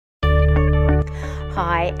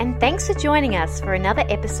Hi, and thanks for joining us for another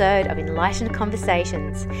episode of Enlightened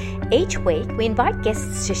Conversations. Each week, we invite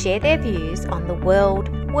guests to share their views on the world,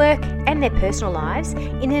 work, and their personal lives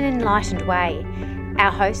in an enlightened way. Our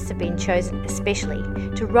hosts have been chosen especially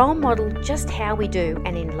to role model just how we do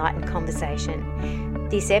an enlightened conversation.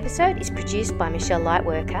 This episode is produced by Michelle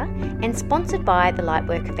Lightworker and sponsored by the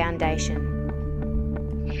Lightworker Foundation.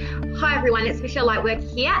 Hi everyone, it's Michelle Lightworker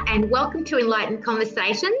here and welcome to Enlightened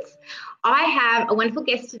Conversations. I have a wonderful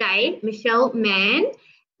guest today, Mann.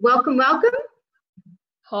 Welcome.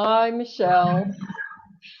 Hi, Michelle.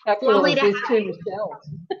 How cool is this, two Michelles?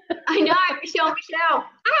 I know, Michelle.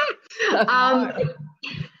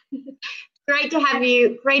 Great to have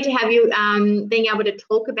you. Being able to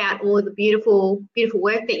talk about all the beautiful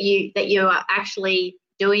work that you are actually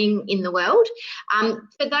doing in the world.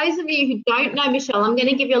 For those of you who don't know Michelle, I'm going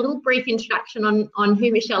to give you a little brief introduction on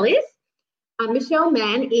who Michelle is. Michelle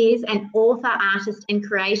Mann is an author, artist and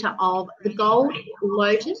creator of the Gold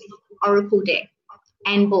Lotus Oracle Deck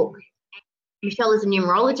and book. Michelle is a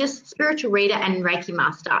numerologist, spiritual reader and Reiki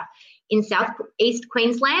master. In Southeast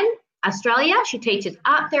Queensland, Australia, she teaches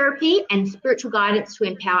art therapy and spiritual guidance to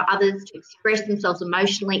empower others to express themselves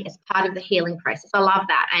emotionally as part of the healing process. I love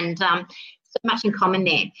that, and so much in common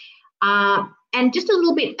there. And just a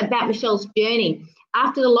little bit about Michelle's journey.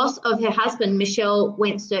 After the loss of her husband, Michelle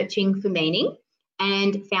went searching for meaning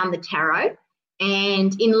and found the tarot.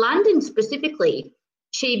 And in London specifically,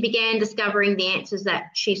 she began discovering the answers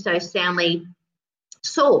that she so soundly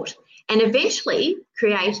sought and eventually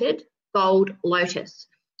created Gold Lotus.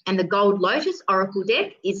 And the Gold Lotus Oracle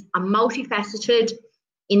deck is a multifaceted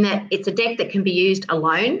in that it's a deck that can be used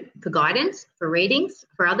alone for guidance, for readings,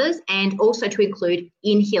 for others, and also to include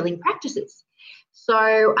in healing practices.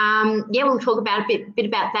 So, we'll talk about a bit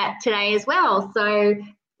about that today as well. So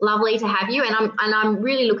lovely to have you, and I'm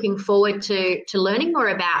really looking forward to learning more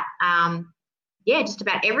about just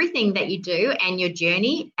about everything that you do and your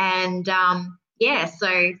journey. And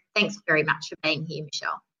so thanks very much for being here,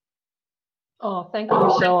 Michelle. Oh, thank you,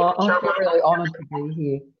 Michelle. I feel really honoured to be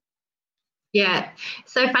here. Yeah,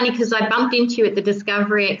 so funny because I bumped into you at the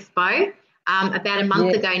Discovery Expo about a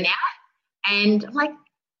month ago now, and I'm like,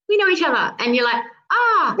 we know each other, and you're like,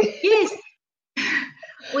 yes.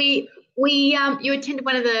 You attended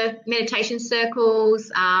one of the meditation circles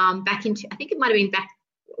back in, I think it might have been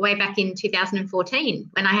way back in 2014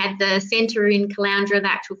 when I had the centre in Caloundra,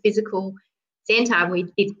 the actual physical centre, and we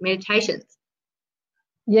did meditations.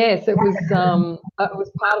 Yes, it was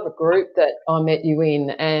part of a group that I met you in,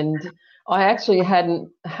 and I actually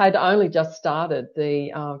had only just started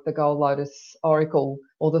the Gold Lotus Oracle,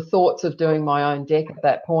 or the thoughts of doing my own deck at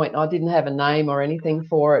that point. I didn't have a name or anything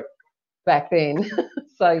for it back then.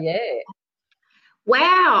 So yeah.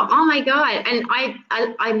 Wow! Oh my God! And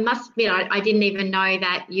I must admit I didn't even know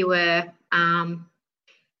that you were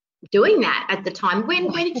doing that at the time.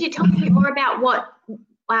 When did you tell me more about what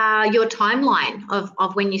your timeline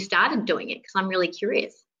of when you started doing it? Because I'm really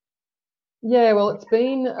curious. Yeah, well, it's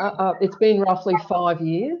been roughly 5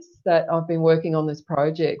 years that I've been working on this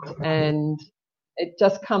project, and it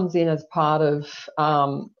just comes in as part of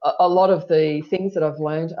a lot of the things that I've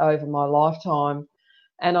learned over my lifetime,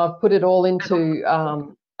 and I've put it all into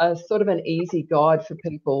a sort of an easy guide for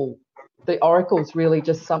people. The oracle's really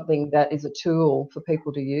just something that is a tool for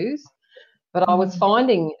people to use. But I was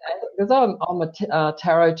finding, because I'm a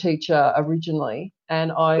tarot teacher originally,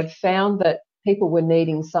 and I found that people were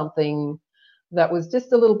needing something that was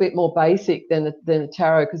just a little bit more basic than the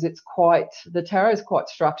tarot, because the tarot is quite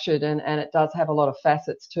structured and it does have a lot of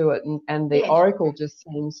facets to it, and the oracle just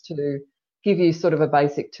seems to give you sort of a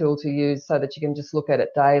basic tool to use so that you can just look at it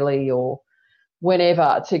daily or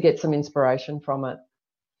whenever to get some inspiration from it.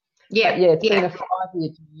 It's been a 5-year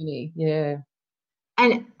journey.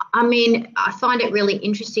 And I mean, I find it really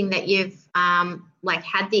interesting that you've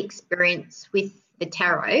had the experience with the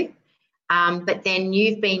tarot, but then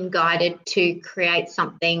you've been guided to create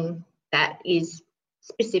something that is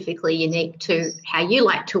specifically unique to how you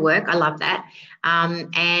like to work. I love that.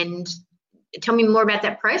 And tell me more about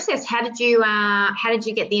that process. How did you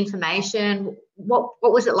get the information? What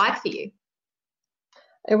was it like for you?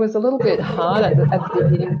 It was a little bit hard at the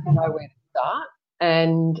beginning to know where to start.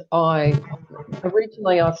 And I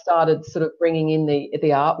started sort of bringing in the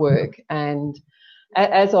artwork, and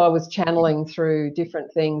as I was channeling through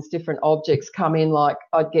different things, different objects come in, like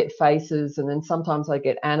I'd get faces, and then sometimes I'd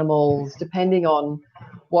get animals, depending on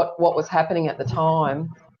what was happening at the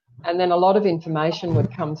time. And then a lot of information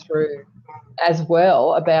would come through as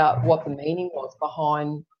well about what the meaning was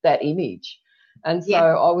behind that image. And so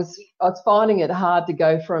I was finding it hard to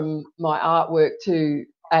go from my artwork to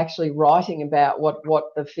actually writing about what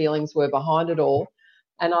the feelings were behind it all.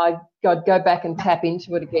 And I'd go back and tap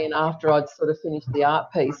into it again after I'd sort of finished the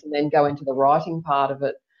art piece, and then go into the writing part of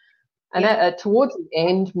it. And towards the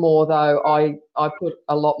end more, though, I put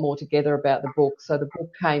a lot more together about the book. So the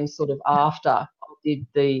book came sort of after I did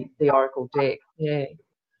the Oracle deck. Yeah.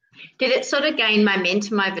 Did it sort of gain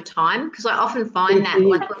momentum over time? Because I often find that,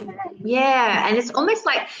 like, yeah, and it's almost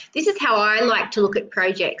like, this is how I like to look at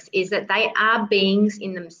projects, is that they are beings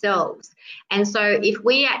in themselves. And so if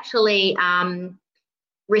we actually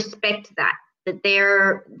respect that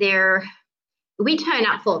we turn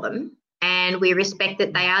up for them, and we respect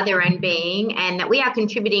that they are their own being and that we are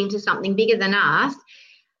contributing to something bigger than us,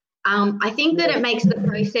 I think that it makes the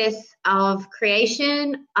process of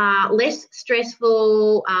creation less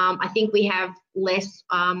stressful. I think we have less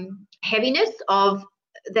heaviness of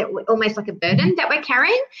that, almost like a burden that we're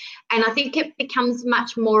carrying. And I think it becomes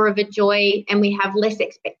much more of a joy, and we have less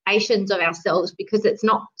expectations of ourselves, because it's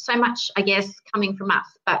not so much, I guess, coming from us.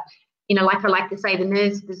 But, you know, like I like to say, the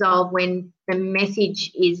nerves dissolve when the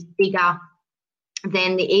message is bigger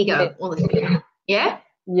than the ego or the spirit. Yeah?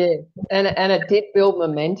 Yeah, and it did build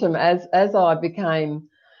momentum as I became,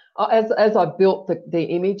 as I built the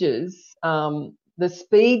images. The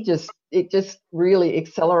speed just really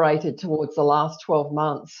accelerated towards the last 12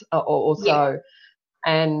 months or so. Yeah.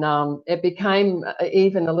 And it became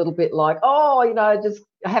even a little bit like, oh, you know, just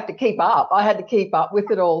I have to keep up. I had to keep up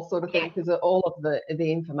with it all, sort of thing, because all of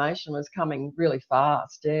the information was coming really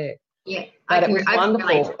fast. Yeah. Yeah. But it was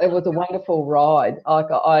wonderful. It was a wonderful ride.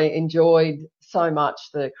 I enjoyed so much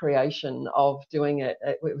the creation of doing it.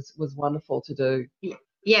 It was wonderful to do.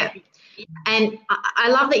 Yeah. And I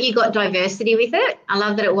love that you got diversity with it. I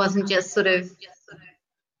love that it wasn't just sort of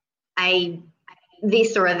a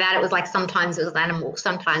this or a that. It was like, sometimes it was animal,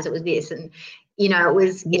 sometimes it was this, and, you know,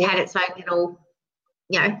 it had its own little,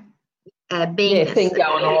 you know, beingness. Thing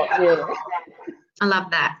going on. Yeah. I love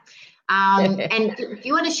that. And do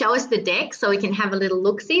you want to show us the deck so we can have a little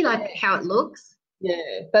look-see, like how it looks? Yeah,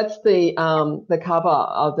 that's the cover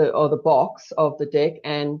of the box of the deck,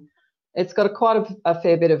 and it's got quite a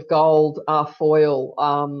fair bit of gold foil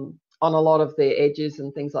on a lot of the edges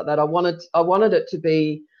and things like that. I wanted it to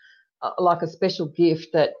be like a special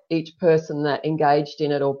gift that each person that engaged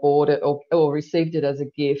in it or bought it or received it as a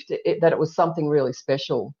gift, that it was something really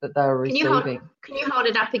special that they were receiving. Can you hold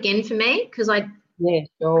it up again for me? Because Yeah,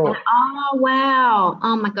 sure. Oh, wow.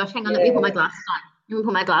 Oh, my gosh. Hang on. Let me put my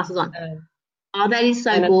glasses on. Oh, that is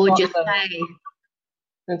so gorgeous.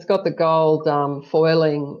 It's got the gold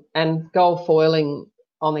foiling and gold foiling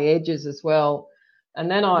on the edges as well. And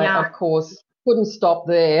then I, of course, couldn't stop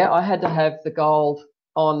there. I had to have the gold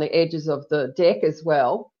on the edges of the deck as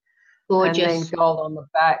well. Gorgeous. And then gold on the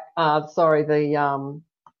back.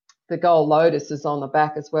 The gold Lotus is on the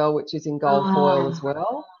back as well, which is in gold foil as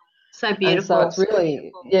well. So beautiful. And so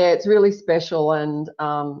it's really special. And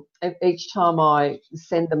each time I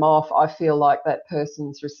send them off, I feel like that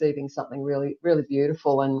person's receiving something really, really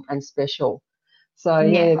beautiful and special. So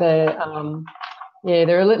they're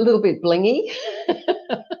a little bit blingy.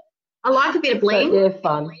 I like a bit of bling. But,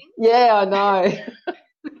 fun. Yeah, I know.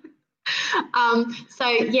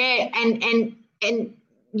 And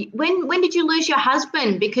when did you lose your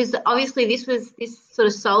husband? Because obviously this sort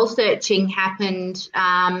of soul searching happened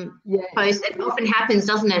post. It often happens,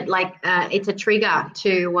 doesn't it? Like it's a trigger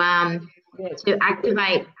to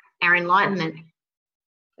activate our enlightenment.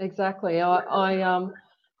 Exactly. I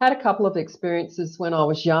had a couple of experiences when I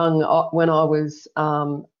was young. When I was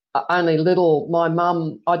only little, my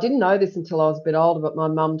mum, I didn't know this until I was a bit older, but my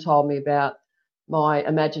mum told me about my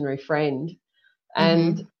imaginary friend.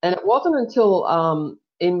 And it wasn't until I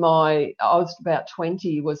was about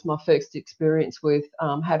 20 was my first experience with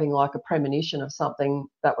having like a premonition of something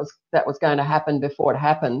that was going to happen before it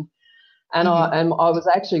happened. And I was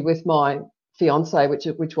actually with my fiance,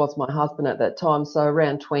 which was my husband at that time. So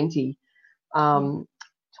around 20,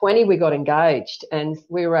 20 we got engaged, and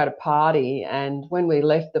we were at a party. And when we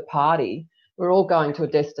left the party, we were all going to a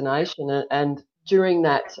destination. And during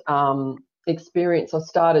that experience,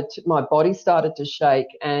 my body started to shake,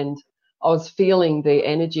 and I was feeling the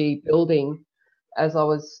energy building as I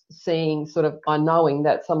was seeing knowing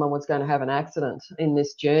that someone was going to have an accident in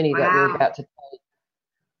this journey that we were about to take.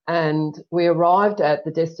 And we arrived at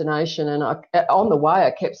the destination, and on the way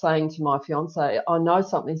I kept saying to my fiance, I know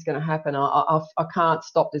something's going to happen. I can't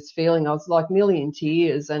stop this feeling. I was like nearly in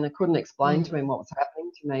tears, and I couldn't explain to him what was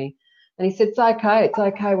happening to me. And he said, it's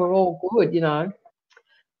okay, we're all good, you know.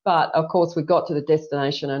 But, of course, we got to the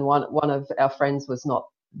destination, and one of our friends was not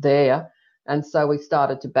there. And so we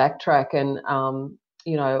started to backtrack, and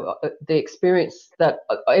the experience that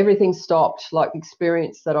everything stopped, like the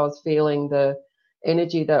experience that I was feeling, the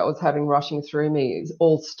energy that I was having rushing through me,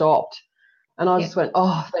 all stopped. And I just went,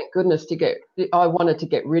 oh, thank goodness I wanted to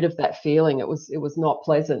get rid of that feeling. It was not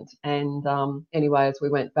pleasant. And anyway, as we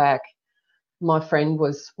went back, my friend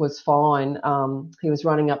was fine. He was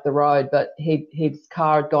running up the road, but his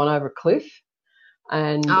car had gone over a cliff.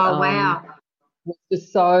 And oh wow, was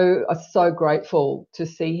just so grateful to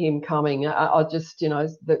see him coming. I just,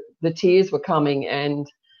 the tears were coming, and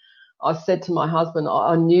I said to my husband,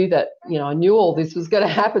 I knew that, I knew all this was going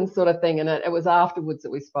to happen, sort of thing. And it was afterwards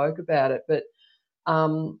that we spoke about it. But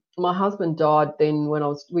my husband died then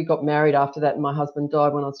we got married after that, and my husband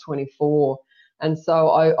died when I was 24. And so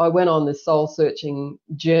I went on this soul searching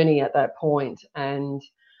journey at that point, and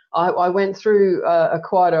I went through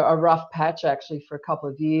quite a rough patch actually for a couple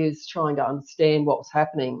of years trying to understand what was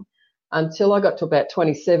happening until I got to about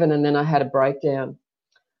 27, and then I had a breakdown.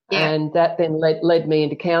 Yeah. And that then led me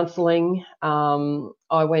into counselling.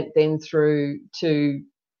 I went then through to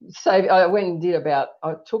I went and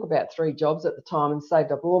I took about 3 jobs at the time and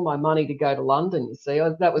saved up all my money to go to London, you see.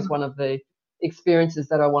 That was one of the experiences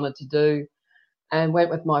that I wanted to do, and went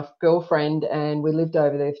with my girlfriend, and we lived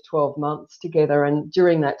over there for 12 months together. And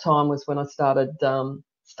during that time was when I started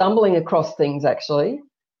stumbling across things, actually.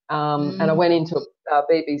 And I went into a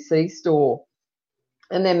BBC store,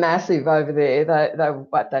 and they're massive over there. They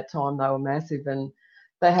at that time they were massive, and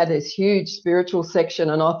they had this huge spiritual section,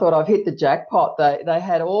 and I thought I've hit the jackpot. They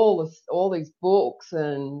had all these books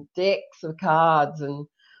and decks of cards and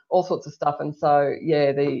all sorts of stuff. And so,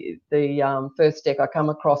 yeah, the first deck I come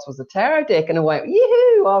across was a tarot deck, and I went,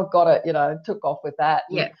 yoo-hoo, I've got it, took off with that.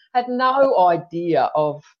 Yeah. Had no idea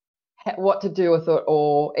of what to do with it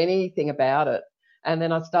or anything about it. And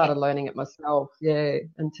then I started learning it myself,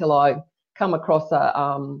 until I come across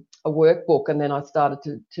a workbook, and then I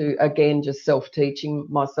started to again just self-teaching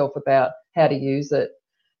myself about how to use it.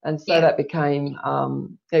 And so that became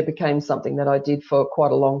something that I did for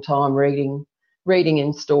quite a long time, reading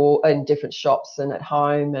in different shops and at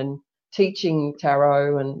home, and teaching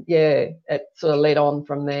tarot, and it sort of led on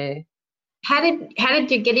from there. How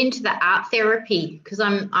did you get into the art therapy? Because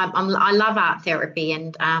I love art therapy,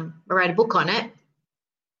 and I wrote a book on it.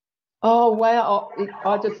 Oh wow,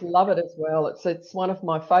 I just love it as well. It's one of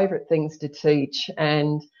my favourite things to teach,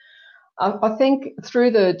 and I think through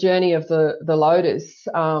the journey of the Lotus,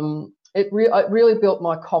 it really built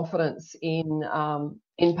my confidence in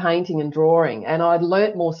painting and drawing, and I'd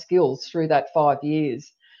learnt more skills through that 5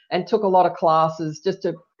 years, and took a lot of classes just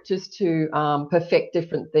to perfect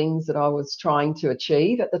different things that I was trying to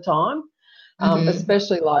achieve at the time,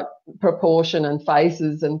 especially like proportion and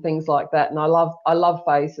faces and things like that. And I love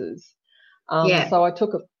faces, so I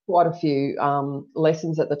took quite a few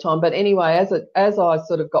lessons at the time. But anyway, as I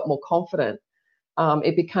sort of got more confident,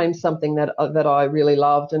 it became something that I really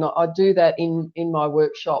loved, and I do that in my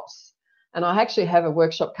workshops. And I actually have a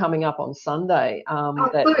workshop coming up on Sunday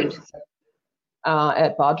is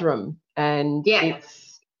at Budrum, and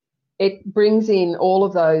it brings in all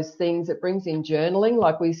of those things. It brings in journaling,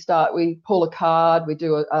 like we pull a card, we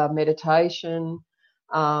do a meditation.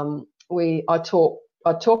 I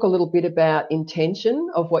talk a little bit about intention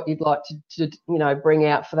of what you'd like to bring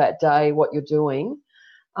out for that day, what you're doing,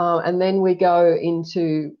 and then we go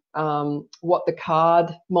into what the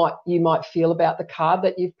card you might feel about the card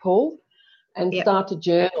that you've pulled, and start to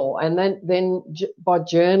journal. And then by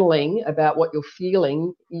journaling about what you're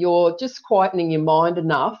feeling, you're just quietening your mind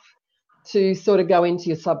enough to sort of go into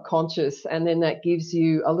your subconscious, and then that gives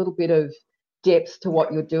you a little bit of depth to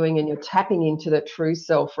what you're doing, and you're tapping into the true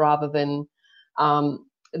self rather than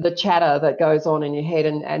the chatter that goes on in your head,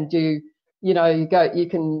 and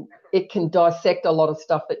it can dissect a lot of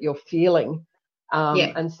stuff that you're feeling.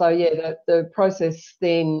 And so, the process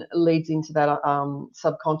then leads into that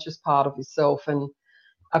subconscious part of yourself. And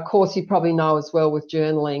of course, you probably know as well with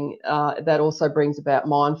journaling, that also brings about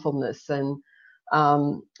mindfulness, and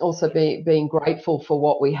also being grateful for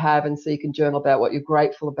what we have. And so you can journal about what you're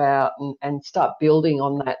grateful about, and start building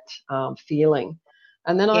on that feeling.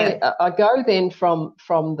 And then I go then from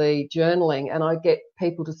the journaling, and I get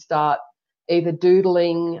people to start either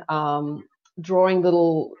doodling, drawing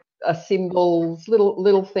little symbols,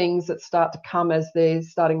 little things that start to come as they're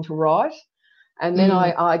starting to write. And then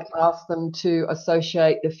I ask them to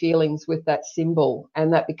associate the feelings with that symbol,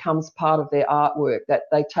 and that becomes part of their artwork, that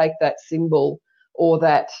they take that symbol, or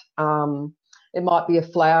that it might be a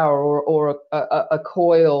flower or a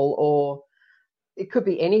coil, or it could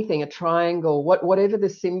be anything, a triangle, whatever the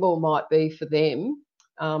symbol might be for them.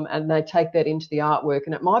 and they take that into the artwork,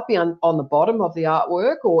 and it might be on the bottom of the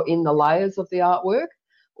artwork or in the layers of the artwork,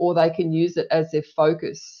 or they can use it as their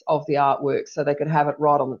focus of the artwork, so they could have it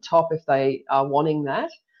right on the top if they are wanting that.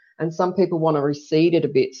 And some people want to recede it a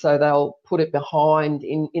bit, so they'll put it behind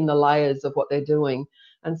in the layers of what they're doing,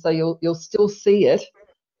 and so you'll still see it,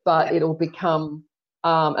 but it'll become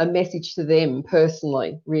a message to them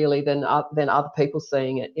personally, really, than other people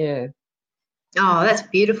seeing it. Yeah. Oh, that's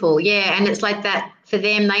beautiful. Yeah, and it's like that for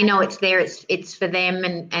them. They know it's there. It's for them,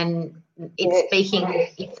 and it's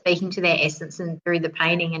speaking to their essence and through the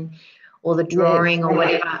painting and or the drawing or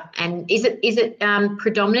whatever. And is it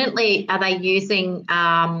predominantly, are they using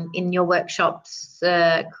in your workshops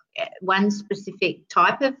one specific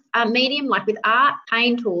type of medium, like with art,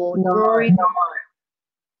 paint, or drawing? No.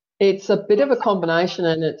 It's a bit of a combination,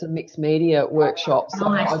 and it's a mixed media workshop. So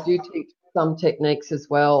Nice. I do teach some techniques as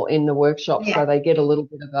well in the workshop, so they get a little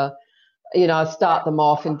bit of a, start them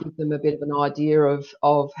off and give them a bit of an idea of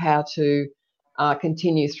how to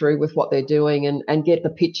continue through with what they're doing, and get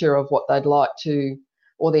the picture of what they'd like to,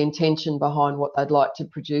 or the intention behind what they'd like to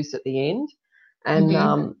produce at the end. And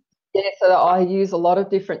so I use a lot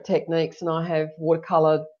of different techniques, and I have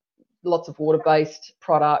watercolour, lots of water-based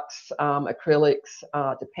products, acrylics,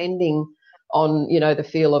 depending on, the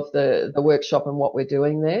feel of the workshop and what we're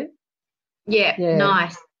doing there. Yeah,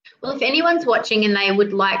 nice. Well, if anyone's watching and they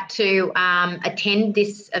would like to attend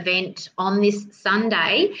this event on this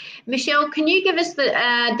Sunday, Michelle, can you give us the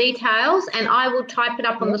details, and I will type it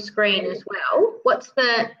up on the screen as well. What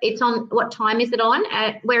time is it on?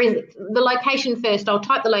 Where is it? The location first. I'll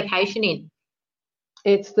type the location in.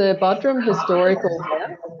 It's the Budrum Historical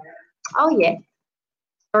House. Oh, yeah.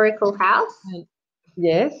 Historical House.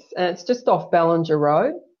 Yes, and it's just off Ballinger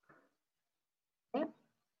Road.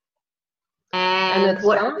 And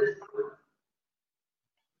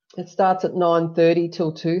it starts at 9:30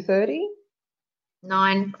 till 2:30.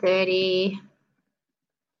 9:30,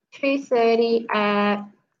 2:30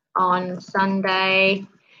 on Sunday.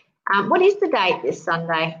 What is the date this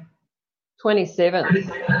Sunday?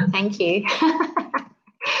 27th. Thank you.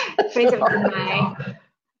 27th of May.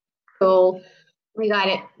 Cool. We got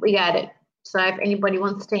it. So if anybody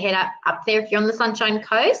wants to head up there, if you're on the Sunshine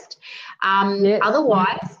Coast,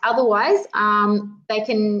 otherwise, they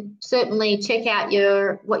can certainly check out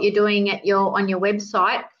what you're doing on your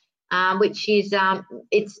website, which is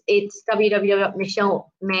it's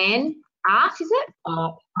www.michellemann art, is it?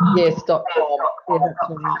 Yes.com. Yeah, that's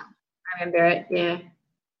right. I remember it. Yeah.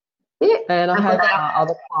 And I have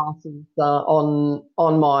other classes on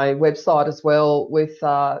my website as well, with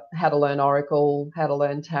how to learn Oracle, how to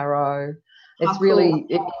learn Tarot. It's really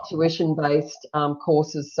intuition-based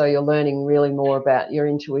courses, so you're learning really more about your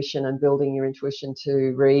intuition and building your intuition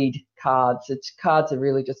to read cards. Cards are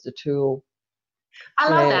really just a tool. I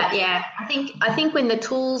love that. Yeah, I think when the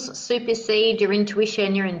tools supersede your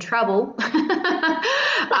intuition, you're in trouble.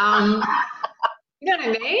 You know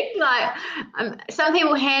what I mean? Like some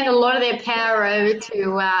people hand a lot of their power over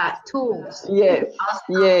to tools. Yes. I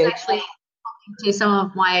was actually talking to some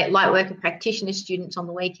of my Lightworker practitioner students on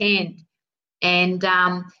the weekend, and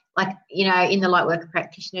in the Lightworker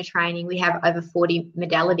practitioner training, we have over 40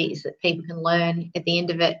 modalities that people can learn at the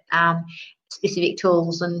end of it, specific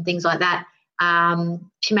tools and things like that,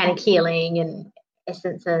 shamanic healing and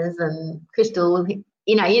essences and crystal, you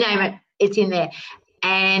name it, it's in there.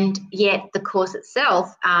 And yet the course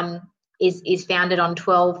itself is founded on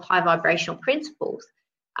 12 high vibrational principles,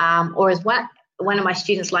 or as one of my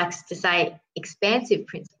students likes to say, expansive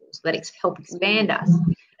principles that help expand us.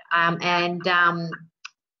 I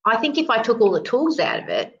think if I took all the tools out of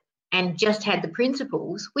it and just had the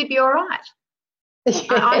principles, we'd be all right.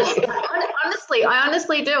 I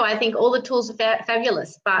honestly do. I think all the tools are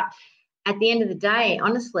fabulous, but at the end of the day,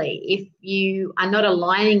 honestly, if you are not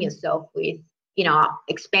aligning yourself with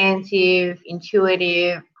expansive,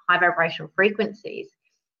 intuitive, high vibrational frequencies,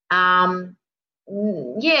 the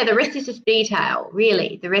rest is just detail,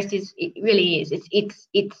 really. The rest really is. It's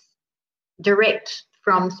direct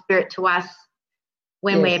from spirit to us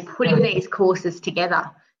when we're putting these courses together.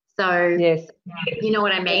 So you know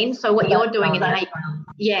what I mean? So what you're doing and how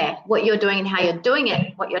you're doing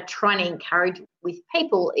it, what you're trying to encourage with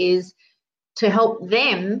people is to help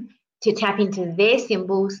them to tap into their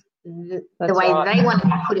symbols, the way they want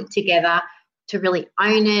to put it together, to really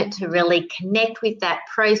own it, to really connect with that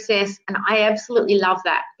process. And I absolutely love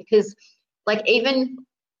that, because even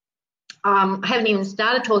I haven't even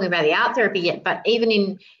started talking about the art therapy yet, but even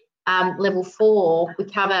in level 4 we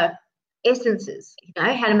cover essences,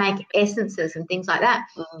 how to make essences and things like that.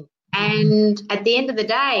 And at the end of the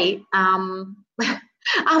day,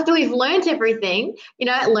 after we've learnt everything,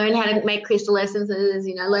 learn how to make crystal essences,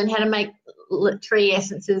 learn how to make tree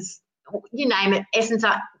essences, you name it,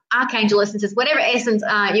 archangel essences, whatever essence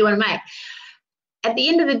you want to make. At the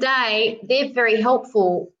end of the day, they're very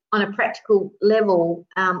helpful on a practical level,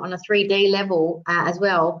 on a 3D level as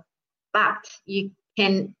well. But you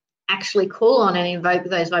can actually call on and invoke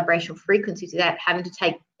those vibrational frequencies without having to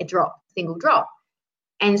take a single drop.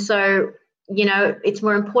 And so, it's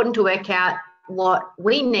more important to work out what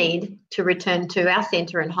we need to return to our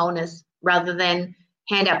center and wholeness rather than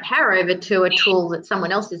hand our power over to a tool that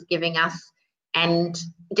someone else is giving us and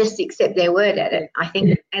just accept their word at it. I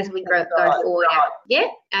think as we go forward,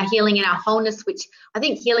 our healing and our wholeness, which I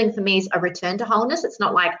think healing for me is a return to wholeness. It's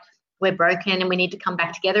not like we're broken and we need to come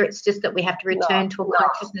back together. It's just that we have to return to a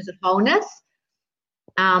consciousness of wholeness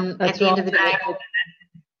at the end of the day.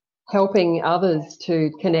 Helping others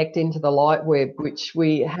to connect into the light web, which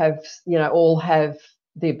we have, all have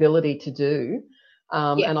the ability to do.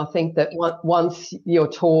 And I think that once you're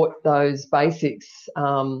taught those basics,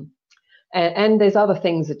 and there's other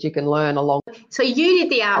things that you can learn along. So you did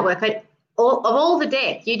the artwork of all the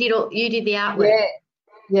deck. You did the artwork.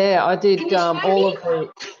 Yeah, I did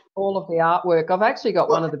all of the artwork. I've actually got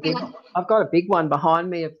one of the big. I've got a big one behind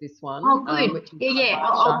me of this one. Oh, good.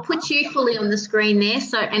 I'll put you fully on the screen there.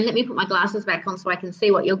 So, and let me put my glasses back on so I can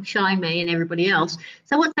see what you're showing me and everybody else.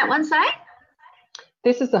 So, what's that one say?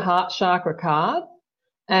 This is the heart chakra card,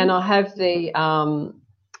 and I have the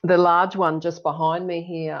large one just behind me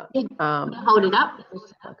here. Hold it up.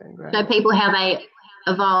 Show people how they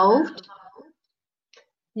evolved.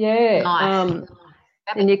 Yeah. Nice.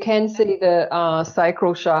 And you can see the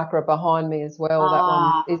sacral chakra behind me as well. That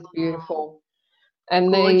one is beautiful.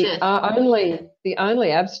 And the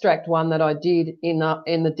only abstract one that I did in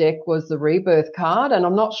the deck was the rebirth card, and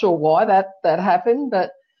I'm not sure why that happened,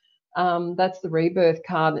 but that's the rebirth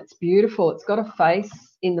card. And it's beautiful. It's got a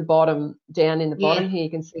face in the bottom, down in the bottom here. You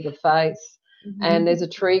can see the face, and there's a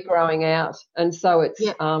tree growing out, and so it's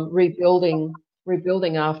rebuilding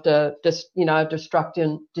after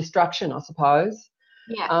destruction, I suppose.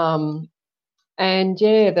 And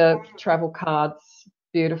the travel card's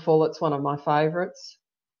beautiful. It's one of my favourites.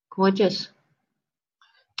 Gorgeous.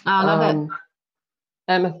 I love it.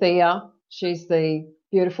 Amathea, she's the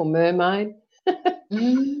beautiful mermaid. I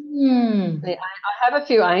have a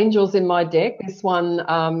few angels in my deck. This one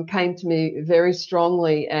came to me very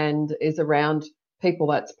strongly and is around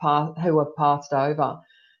people who have passed over,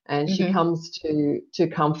 and she comes to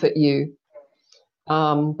comfort you.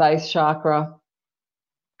 Base chakra.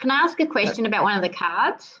 Can I ask a question about one of the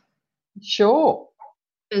cards? Sure.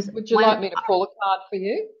 Would you like me to pull a card for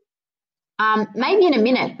you? Maybe in a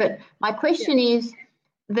minute, but my question is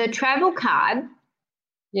the travel card.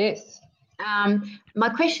 Yes. My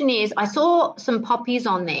question is, I saw some poppies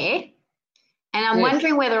on there, and I'm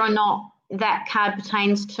wondering whether or not that card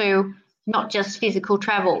pertains to not just physical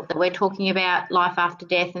travel, that we're talking about life after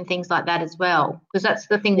death and things like that as well, because that's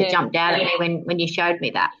the thing that jumped out at me when you showed me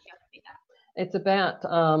that. It's about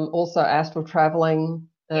also astral travelling,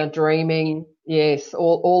 dreaming, yes,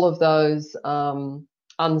 all of those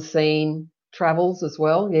unseen travels as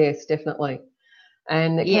well, yes, definitely.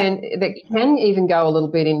 And it can even go a little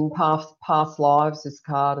bit in past lives, this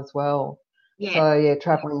card as well. Yeah. So,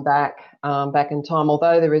 travelling back in time,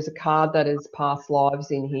 although there is a card that is past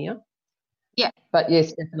lives in here. Yeah. But,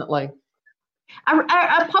 yes, definitely.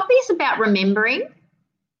 Are poppies about remembering?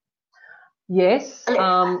 Yes,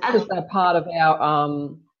 because they're part of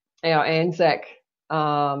our Anzac.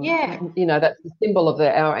 That's the symbol of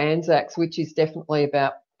our Anzacs, which is definitely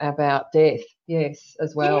about death. Yes,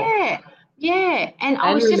 as well. Yeah. And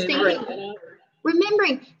I was just thinking,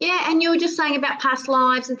 remembering. Yeah, and you were just saying about past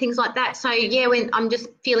lives and things like that. So when I'm just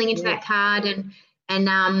feeling into that card, and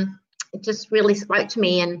it just really spoke to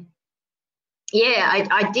me, and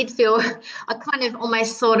I did feel I kind of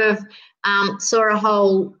almost sort of saw a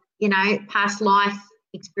whole past life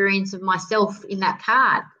experience of myself in that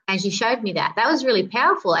card as you showed me that. That was really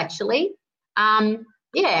powerful, actually. Wow.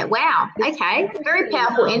 Okay. Very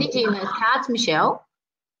powerful energy in those cards, Michelle.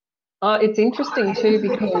 It's interesting too,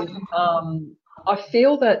 because I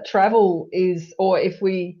feel that travel is, or if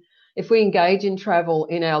we engage in travel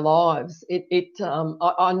in our lives,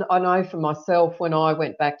 I know for myself, when I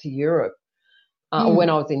went back to Europe, when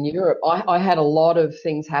I was in Europe, I had a lot of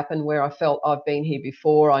things happen where I felt I've been here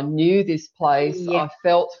before. I knew this place. I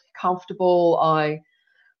felt comfortable.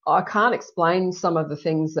 I can't explain some of the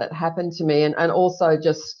things that happened to me. And also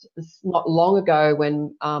just not long ago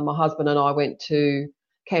when my husband and I went to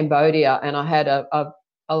Cambodia, and I had a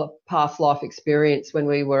past life experience when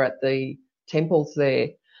we were at the temples there.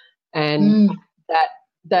 And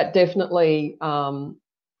that definitely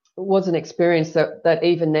was an experience that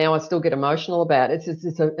even now I still get emotional about. It's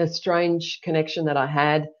a strange connection that I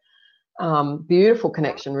had, beautiful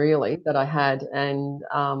connection really that I had, and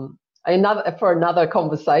another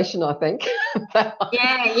conversation, I think.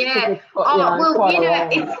 Yeah.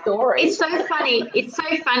 Story. It's so funny. It's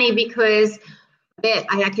so funny because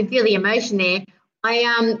I can feel the emotion there.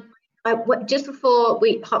 Just before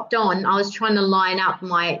we hopped on, I was trying to line up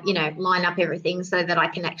everything so that I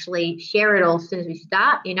can actually share it all as soon as we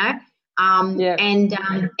start, Anyway,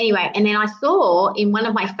 and then I saw in one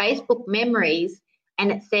of my Facebook memories,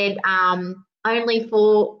 and it said only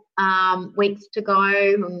 4 weeks to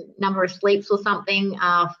go, number of sleeps or something,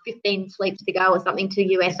 15 sleeps to go or something to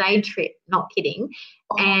USA trip. Not kidding.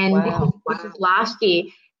 And wow. this is last year.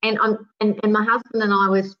 And my husband and I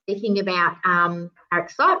were speaking about our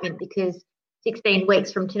excitement because 16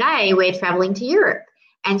 weeks from today we're traveling to Europe,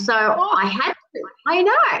 and so I had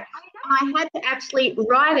to actually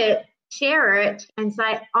write it, share it, and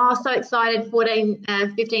say, "Oh, so excited! 14,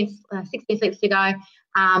 15, 16 sleeps to go.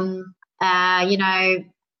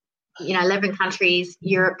 11 countries,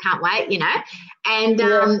 Europe, can't wait, And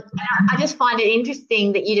I just find it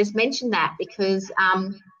interesting that you just mentioned that because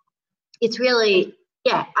it's really,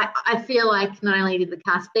 I feel like not only did the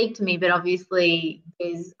car speak to me, but obviously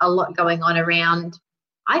there's a lot going on around,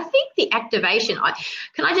 I think, the activation.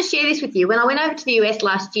 Can I just share this with you? When I went over to the US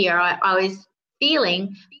last year, I was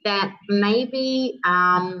feeling that maybe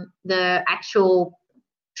the actual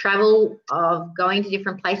travel of going to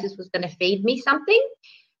different places was going to feed me something.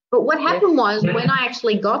 But what happened was when I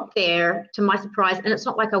actually got there, to my surprise, and it's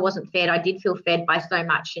not like I wasn't fed, I did feel fed by so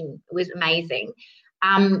much and it was amazing.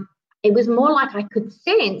 It was more like I could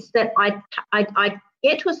sense that I'd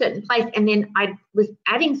get to a certain place and then I was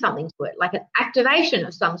adding something to it, like an activation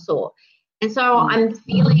of some sort. And so I'm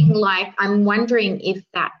feeling like I'm wondering if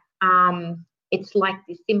that it's like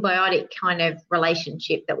this symbiotic kind of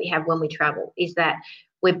relationship that we have when we travel, is that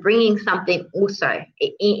we're bringing something also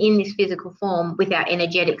in this physical form with our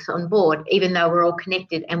energetics on board, even though we're all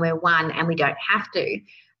connected and we're one and we don't have to.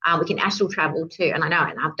 We can astral travel too, and I know,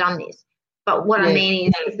 and I've done this. But what I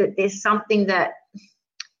mean is that there's something that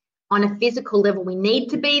on a physical level we need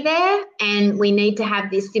to be there, and we need to have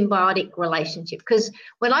this symbiotic relationship. Because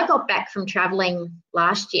when I got back from traveling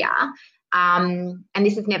last year, and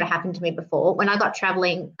this has never happened to me before, when I got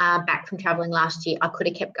back from traveling last year, I could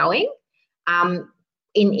have kept going.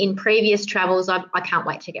 In previous travels, I can't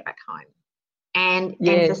wait to get back home. And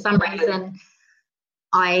for some reason,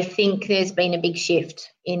 I think there's been a big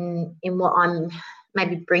shift in what I'm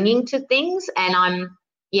maybe bringing to things, and I'm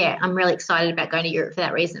really excited about going to Europe for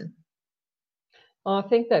that reason. I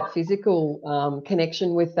think that physical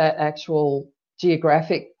connection with that actual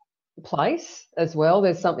geographic place as well,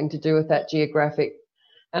 there's something to do with that geographic,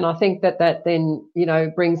 and I think that then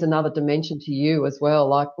brings another dimension to you as well.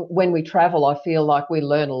 Like when we travel, I feel like we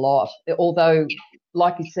learn a lot, although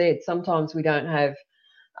like you said, sometimes we don't have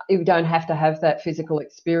to have that physical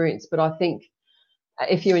experience, but I think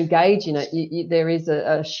if you engage in it, there is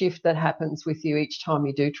a shift that happens with you each time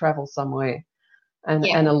you do travel somewhere, and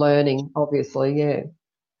a learning, obviously.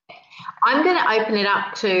 I'm going to open it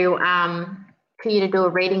up to for you to do a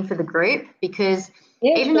reading for the group, because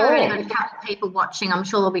even though we've got a couple of people watching, I'm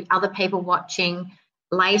sure there'll be other people watching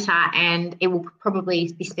later, and it will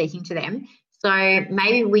probably be speaking to them. So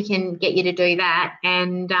maybe we can get you to do that.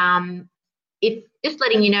 And if just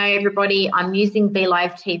letting you know, everybody, I'm using Be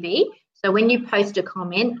Live TV. So when you post a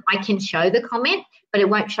comment, I can show the comment, but it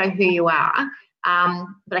won't show who you are.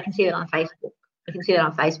 But I can see that on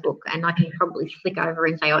Facebook. And I can probably flick over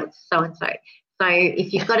and say, oh, it's so-and-so. So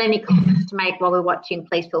if you've got any comments to make while we're watching,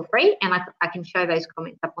 please feel free, and I can show those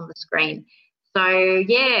comments up on the screen. So,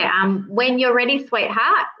 when you're ready,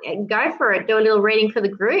 sweetheart, go for it. Do a little reading for the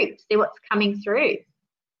group. See what's coming through.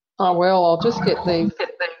 Oh, well, I'll just get these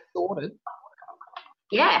sorted.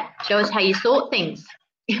 Yeah, show us how you sort things.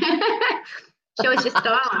 Show us your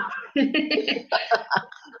style. This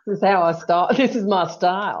is how I start. This is my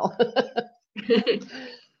style.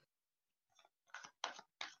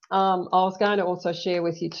 I was going to also share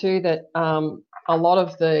with you too that a lot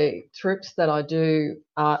of the trips that I do,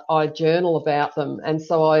 I journal about them, and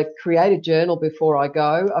so I create a journal before I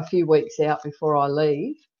go, a few weeks out before I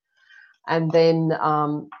leave, and then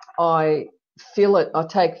I fill it. I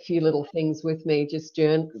take a few little things with me, just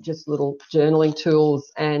little journaling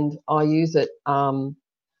tools, and I use it along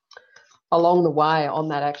the way on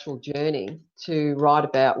that actual journey to write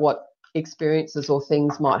about what experiences or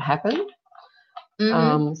things might happen.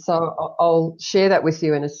 So I'll share that with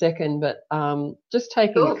you in a second, but just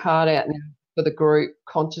taking a card out now for the group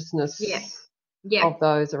consciousness Yeah. of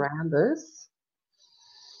those around us.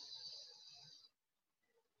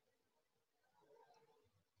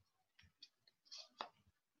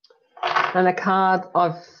 And the card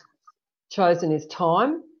I've chosen is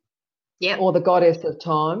time, or the goddess of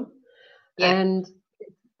time. Yep. And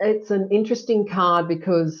it's an interesting card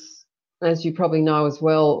because, as you probably know as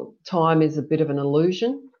well, time is a bit of an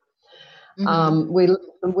illusion.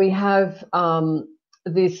 We have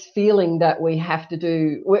this feeling that we have to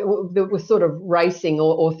do, we're sort of racing,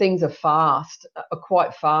 or things are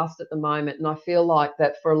quite fast at the moment. And I feel like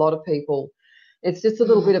that for a lot of people, it's just a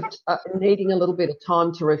little bit of needing a little bit of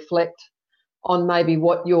time to reflect on maybe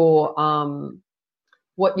what's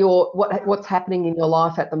happening in your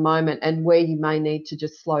life at the moment, and where you may need to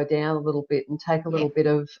just slow down a little bit and take a little bit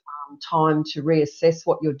of time to reassess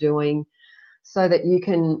what you're doing, so that you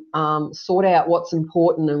can sort out what's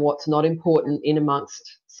important and what's not important in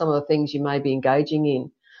amongst some of the things you may be engaging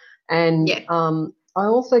in. And I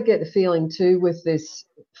also get the feeling too with this,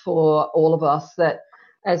 for all of us, that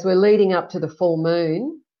as we're leading up to the full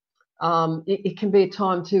moon, it can be a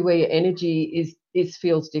time too where your energy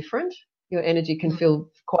feels different. Your energy can feel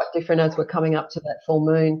quite different as we're coming up to that full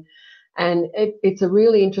moon. And it's a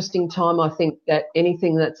really interesting time, I think, that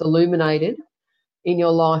anything that's illuminated in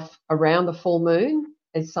your life around the full moon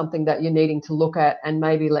is something that you're needing to look at and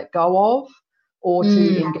maybe let go of, or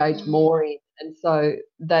to engage more in. And so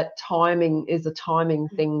that timing is a timing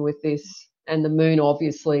thing with this, and the moon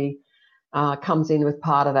obviously comes in with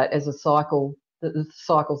part of that as a cycle, the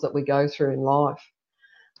cycles that we go through in life.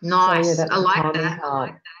 Nice. So, yeah, that's I like that.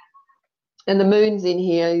 Card. And the moon's in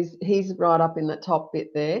here. He's right up in the top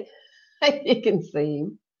bit there. You can see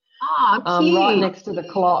him. Oh, cute. Right next to the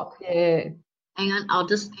clock. Yeah. Hang on, I'll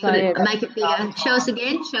just make it bigger. Show us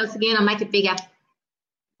again. I'll make it bigger.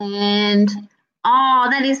 And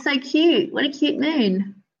that is so cute. What a cute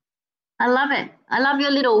moon. I love it. I love your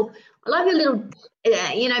little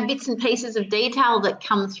bits and pieces of detail that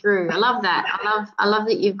come through. I love that. I love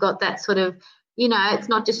that you've got that sort of, it's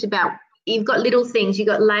not just about, you've got little things, you've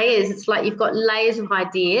got layers. It's like you've got layers of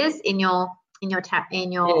ideas in your I was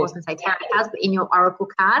going to say tarot cards, but in your oracle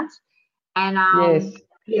cards. And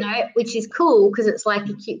which is cool because it's like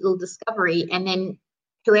a cute little discovery. And then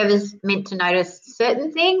whoever's meant to notice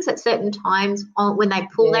certain things at certain times when they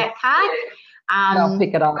pull that card, they'll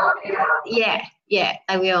pick it up. Yeah,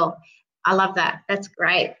 they will. I love that. That's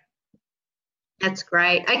great.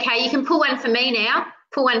 Okay, you can pull one for me now.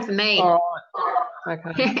 Pull one for me. All right.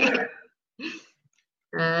 Okay.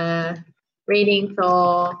 Reading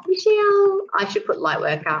for Michelle. I should put light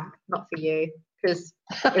worker, not for you, because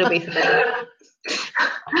it'll be for me.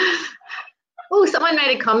 Oh, someone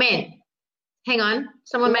made a comment. Hang on.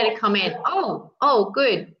 Someone made a comment. Oh,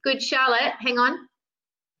 good. Good, Charlotte. Hang on.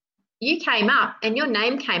 You came up and your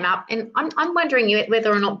name came up, and I'm wondering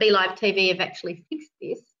whether or not Be Live TV have actually fixed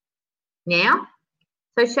this now.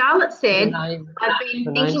 So Charlotte said, I've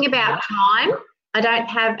been thinking about time. I don't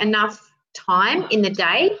have enough time in the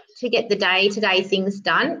day to get the day-to-day things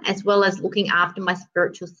done, as well as looking after my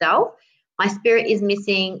spiritual self. My spirit is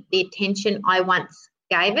missing the attention I once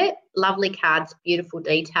gave it. Lovely cards, beautiful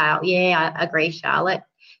detail. Yeah, I agree, Charlotte.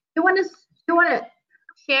 Do you want to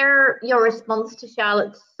share your response to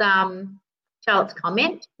Charlotte's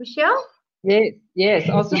comment, Michelle? Yes.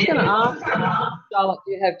 I was just going to ask, Charlotte,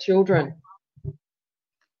 do you have children?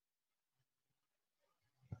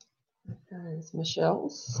 There's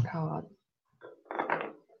Michelle's card.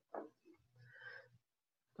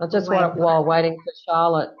 I just want, while waiting for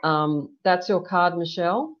Charlotte, that's your card,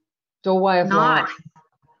 Michelle. Doorway of Life.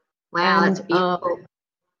 Wow, that's beautiful.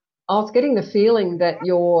 I was getting the feeling that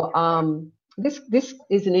you're this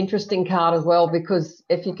is an interesting card as well, because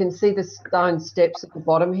if you can see the stone steps at the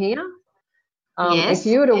bottom here, if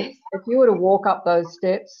you were to walk up those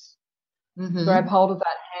steps, grab hold of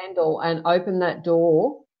that handle and open that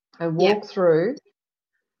door and walk through,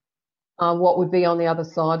 what would be on the other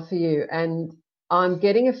side for you. And I'm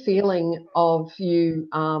getting a feeling of you.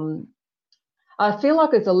 I feel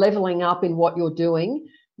like there's a leveling up in what you're doing.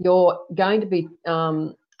 You're going to be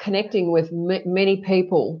connecting with many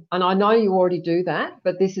people, and I know you already do that,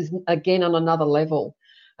 but this is again on another level.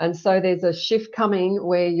 And so there's a shift coming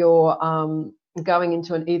where you're going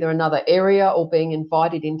into either another area or being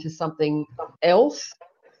invited into something else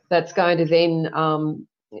that's going to then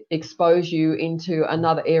expose you into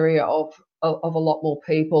another area of a lot more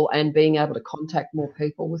people, and being able to contact more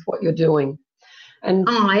people with what you're doing. And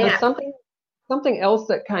something else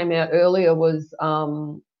that came out earlier was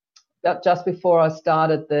just before I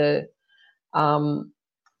started the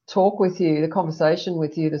talk with you, the conversation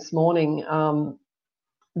with you this morning,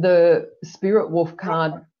 the Spirit Wolf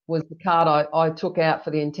card was the card I took out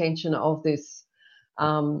for the intention of this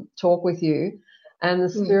talk with you. And the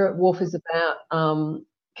Spirit Wolf is about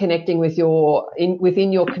connecting with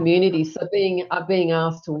within your community. So being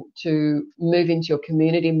asked to move into your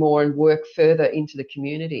community more and work further into the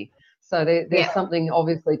community. So there's something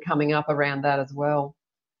obviously coming up around that as well.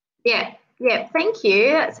 Yeah. Thank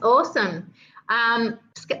you. That's awesome. I'll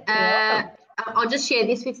just share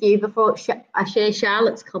this with you before I share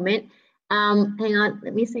Charlotte's comment. Hang on,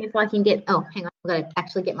 let me see if I can get. Oh, hang on, I'm going to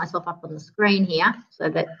actually get myself up on the screen here so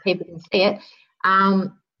that people can see it.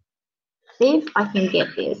 See if I can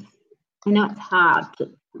get this. I know it's hard to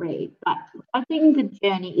read, but I think the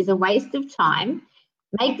journey is a waste of time.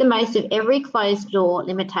 Make the most of every closed door,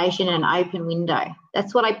 limitation, and open window.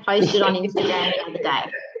 That's what I posted on Instagram the other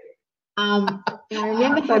day. I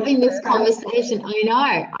remember having this conversation. I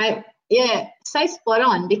know. So spot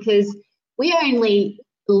on, because we only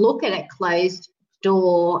look at a closed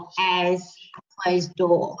door as a closed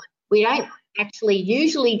door. We don't actually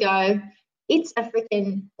usually go, it's a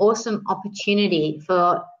freaking awesome opportunity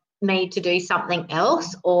for me to do something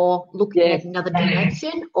else, or look in another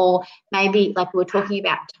direction, or maybe like we were talking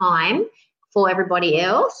about time for everybody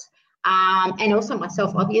else, and also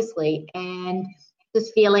myself, obviously, and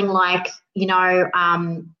just feeling like,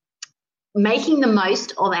 making the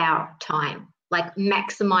most of our time, like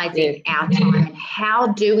maximizing our time. And how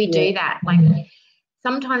do we do that? Like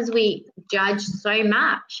sometimes we judge so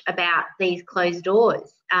much about these closed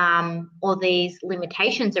doors or these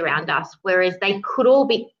limitations around us, whereas they could all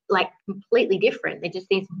be like completely different. They're just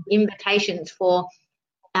these invitations for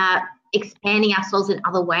expanding ourselves in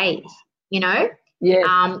other ways,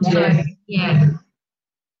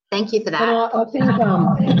 Thank you for that. And I think,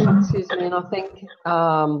 excuse me, and I think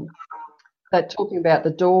that talking about the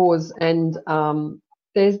doors, and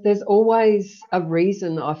there's always a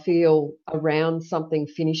reason, I feel, around something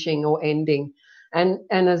finishing or ending, and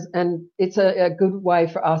it's a good way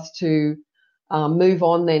for us to move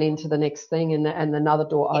on then into the next thing, and another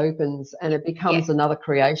door opens, and it becomes another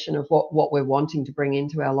creation of what we're wanting to bring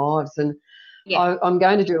into our lives. And I'm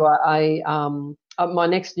going to do my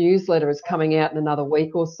next newsletter is coming out in another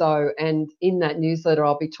week or so, and in that newsletter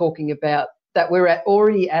I'll be talking about that we're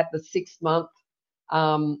already at the 6th month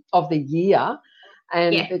of the year,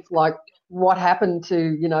 and it's like, what happened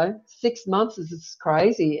to 6 months is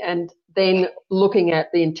crazy. And then looking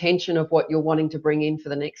at the intention of what you're wanting to bring in for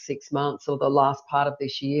the next 6 months or the last part of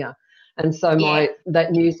this year. And so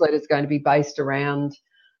that newsletter is going to be based around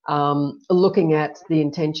looking at the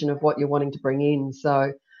intention of what you're wanting to bring in.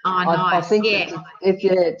 So I think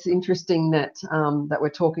it's interesting that that we're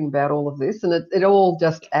talking about all of this, and it all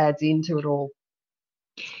just adds into it all.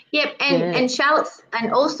 Yep, and Charlotte's,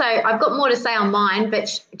 and also I've got more to say on mine,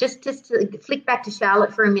 but just to flick back to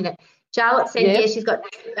Charlotte for a minute. Charlotte said, she's got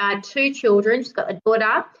 2 children. She's got a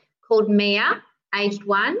daughter called Mia, aged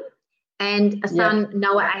 1, and a son,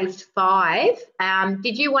 Noah, aged 5.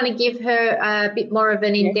 Did you want to give her a bit more of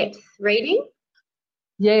an in-depth reading?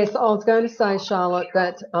 Yes, I was going to say, Charlotte,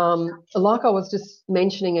 that like I was just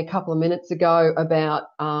mentioning a couple of minutes ago about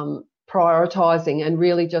prioritising and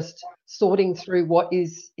really just sorting through what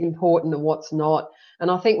is important and what's not.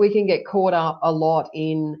 And I think we can get caught up a lot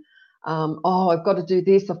in, I've got to do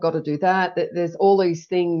this, I've got to do that. There's all these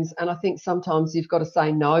things, and I think sometimes you've got to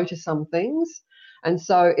say no to some things. And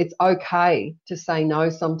so it's okay to say no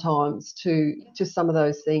sometimes to some of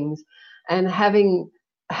those things. And having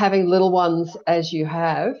little ones as you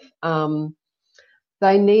have,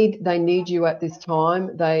 they need you at this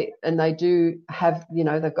time. They do have,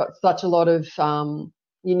 they've got such a lot of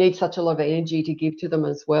you need such a lot of energy to give to them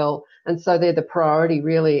as well, and so they're the priority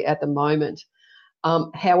really at the moment.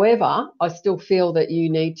 However, I still feel that you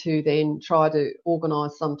need to then try to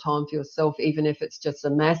organise some time for yourself, even if it's just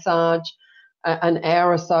a massage, an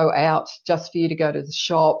hour or so out just for you to go to the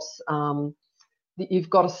shops.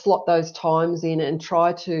 You've got to slot those times in and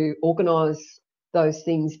try to organise those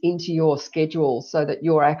things into your schedule so that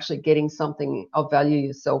you're actually getting something of value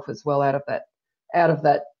yourself as well out of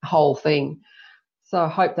that whole thing. So I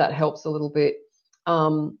hope that helps a little bit.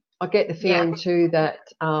 I get the feeling too that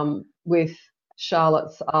with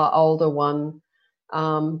Charlotte's older one,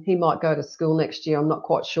 he might go to school next year. I'm not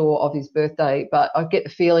quite sure of his birthday, but I get the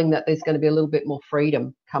feeling that there's going to be a little bit more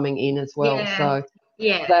freedom coming in as well. So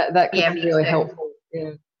that could be really helpful.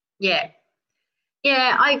 Yeah,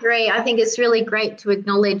 I agree. I think it's really great to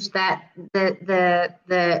acknowledge that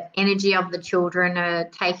the energy of the children are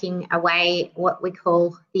taking away what we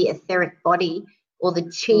call the etheric body, or the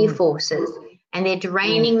chi forces, and they're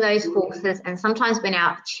draining those forces. And sometimes when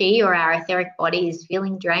our chi or our etheric body is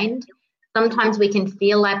feeling drained, sometimes we can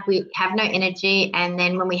feel like we have no energy, and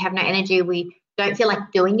then when we have no energy, we don't feel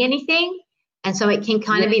like doing anything. And so it can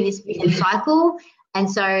kind of be this vicious cycle. And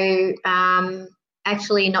so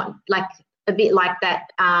actually not like a bit like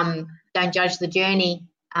that don't judge the journey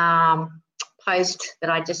post that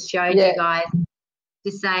I just showed you guys,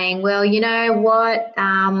 just saying, well, you know what,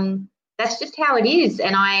 that's just how it is.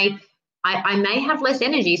 And I may have less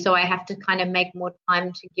energy, so I have to kind of make more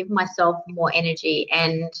time to give myself more energy,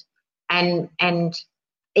 and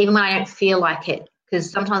even when I don't feel like it,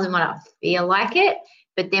 because sometimes I might not feel like it,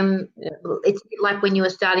 but then it's like when you were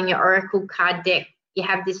starting your Oracle card deck, you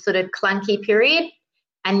have this sort of clunky period,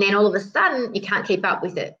 and then all of a sudden you can't keep up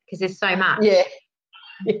with it because there's so much. Yeah.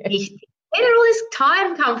 Where did all this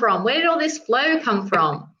time come from? Where did all this flow come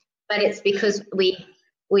from? But it's because we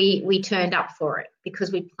turned up for it,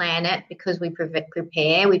 because we plan it, because we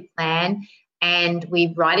prepare, we plan, and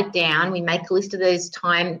we write it down. We make a list of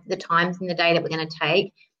the times in the day that we're going to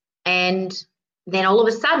take, and then all of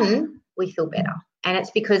a sudden we feel better. And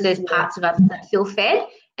it's because there's parts of us that feel fed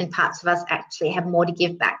and parts of us actually have more to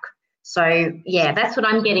give back. So, yeah, that's what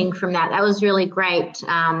I'm getting from that. That was really great,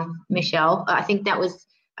 Michelle. I think that was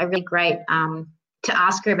a really great to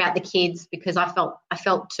ask her about the kids, because I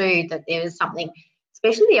felt too that there was something,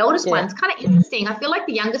 especially the oldest one's kind of interesting. I feel like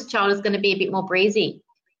the youngest child is going to be a bit more breezy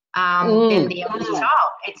than the oldest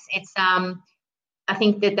child. It's I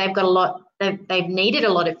think that they've got a lot. They've needed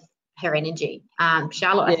a lot of her energy.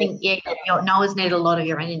 Charlotte, I think Noah's needed a lot of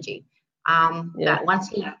your energy. But once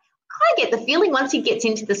he, I get the feeling once he gets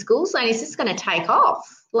into the school zone, he's just going to take off.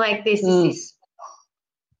 Like this.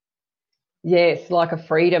 Yes, like a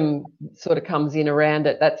freedom sort of comes in around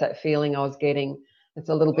it. That's that feeling I was getting. It's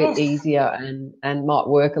a little bit easier and might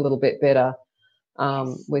work a little bit better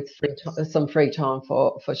with some free time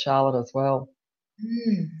for Charlotte as well.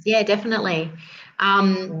 Yeah, definitely.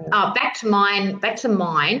 Back to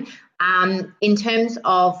mine. In terms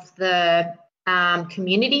of the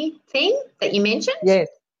community thing that you mentioned. Yes.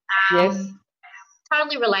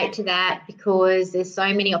 Totally relate to that, because there's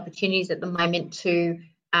so many opportunities at the moment to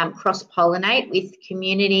cross-pollinate with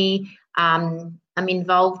community. I'm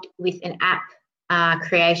involved with an app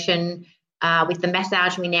creation with the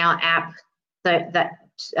Massage Me Now app,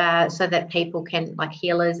 so that people can, like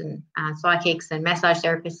healers and psychics and massage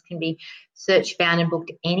therapists, can be searched, found and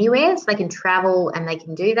booked anywhere, so they can travel and they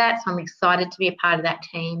can do that. So I'm excited to be a part of that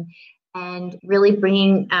team and really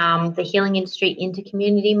bringing the healing industry into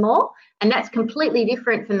community more. And that's completely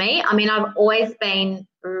different for me. I mean, I've always been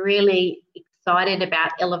really excited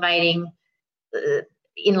about elevating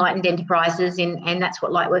enlightened enterprises, and that's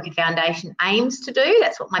what Lightworker Foundation aims to do.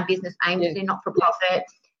 That's what my business aims to do, not for profit.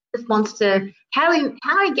 Just wants to, how do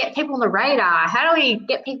we get people on the radar? How do we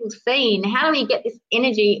get people seen? How do we get this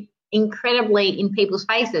energy incredibly in people's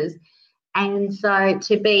faces? And so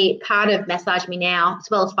to be part of Massage Me Now, as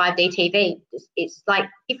well as 5D TV, it's like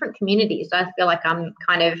different communities. I feel like I'm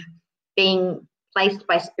kind of being placed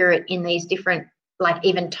by spirit in these different, like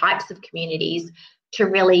even types of communities, to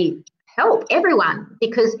really help everyone,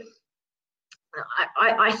 because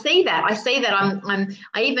I see that.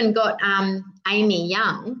 I even got Amy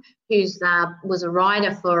Young, who's was a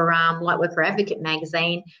writer for Lightworker Advocate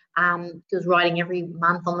magazine. She was writing every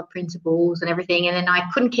month on the principles and everything, and then I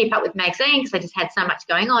couldn't keep up with magazine because I just had so much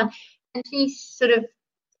going on. And she sort of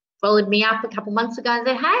followed me up a couple months ago and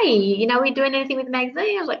said, "Hey, you know, are we doing anything with the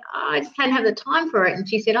magazine?" I was like, "Oh, I just hadn't had the time for it." And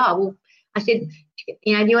she said, "Oh, well," I said,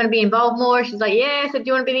 "You know, do you want to be involved more?" She's like, "Yeah." I said, "Do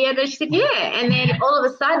you want to be the editor?" She said, "Yeah." And then all of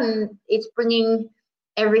a sudden, it's bringing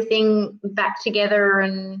everything back together,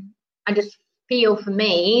 and I just feel for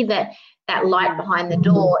me that that light behind the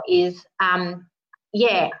door is,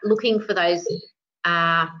 looking for those,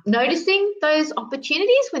 noticing those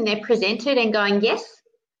opportunities when they're presented and going, yes,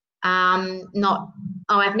 not,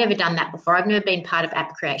 oh, I've never done that before. I've never been part of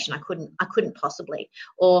app creation. I couldn't possibly.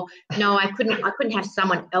 Or no, I couldn't have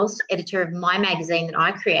someone else editor of my magazine that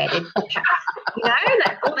I created. You know,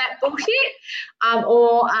 all that bullshit.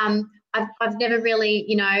 I've never really,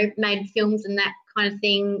 you know, made films and that kind of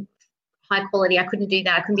thing, high quality. I couldn't do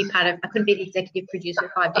that. I couldn't be the executive producer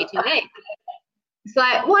of 5D TV. It's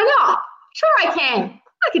like, why not? Sure, I can.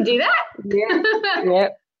 I can do that. Yeah.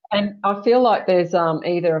 And I feel like there's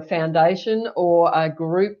either a foundation or a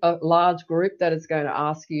large group that is going to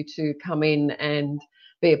ask you to come in and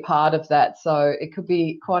be a part of that. So it could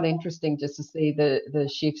be quite interesting just to see the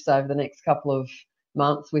shifts over the next couple of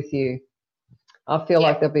months with you. I feel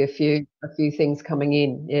like there'll be a few things coming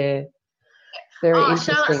in. Yeah, very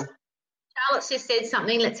interesting. Charlotte's just said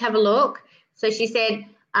something. Let's have a look. So she said,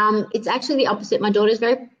 it's actually the opposite. My daughter's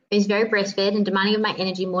very who's very breastfed and demanding of my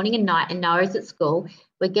energy morning and night, and Noah's at school.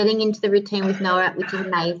 We're getting into the routine with Noah, which is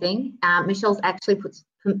amazing. Michelle's actually put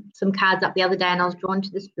some cards up the other day, and I was drawn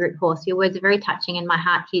to the spirit horse. Your words are very touching, and my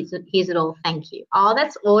heart hears it all. Thank you. Oh,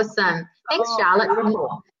 that's awesome. Thanks, Charlotte.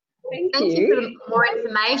 Thank you for more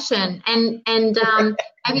information. And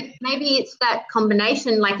maybe it's that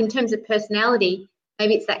combination, like in terms of personality,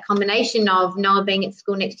 maybe it's that combination of Noah being at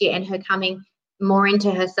school next year and her coming more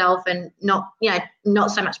into herself and not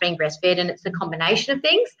so much being breastfed, and it's a combination of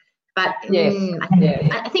things. But yes.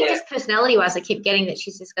 I think just personality-wise, I keep getting that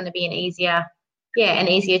she's just going to be an easier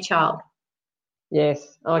child.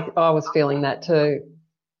 Yes, I was feeling that too.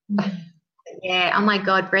 Yeah, oh my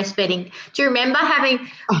God, breastfeeding. Do you remember I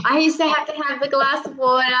used to have the glass of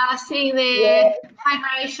water, sitting there,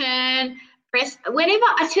 hydration, whenever,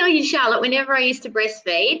 I tell you, Charlotte, whenever I used to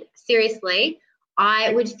breastfeed, seriously,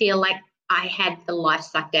 I would feel like I had the life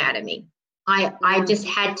sucked out of me. I just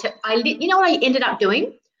had to, you know what I ended up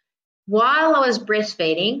doing? While I was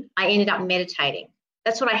breastfeeding, I ended up meditating.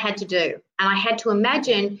 That's what I had to do. And I had to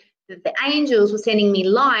imagine that the angels were sending me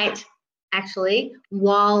light, actually,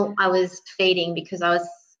 while I was feeding, because I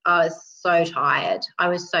was so tired. I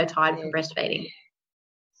was so tired from breastfeeding.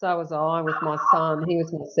 So was I with my son. He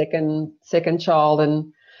was my second child,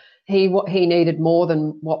 and he needed more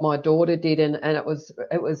than what my daughter did, and it was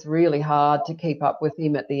really hard to keep up with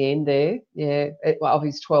him at the end there. Yeah, of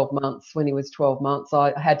his 12 months. When he was 12 months,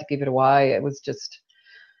 I had to give it away. It was just,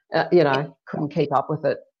 couldn't keep up with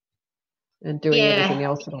it and doing everything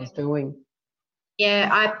else that I was doing.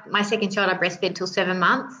 Yeah, my second child I breastfed till 7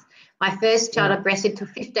 months. My first child I breastfed till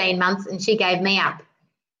 15 months, and she gave me up.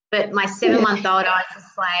 But my 7-month-old, I was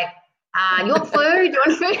just like, you want food? You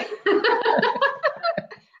want food?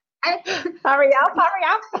 Hurry up.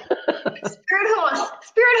 Spirit horse.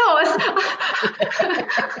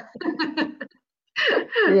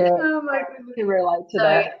 Yeah. Oh my goodness. You relate to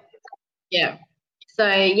that. Yeah. So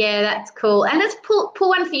yeah, that's cool. And let's pull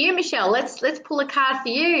one for you, Michelle. Let's pull a card for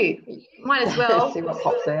you. Might as well. See what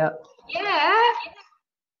pops out. Yeah.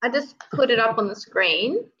 I just put it up on the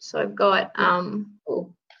screen. So I've got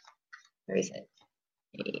where is it?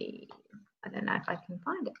 I don't know if I can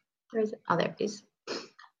find it. Where is it? Oh, there it is.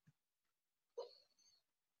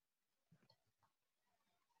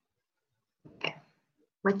 Okay.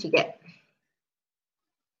 What you get?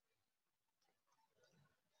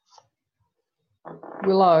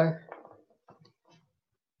 Willow.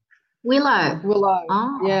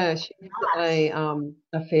 Oh, Yeah, she's nice.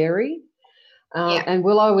 a fairy, and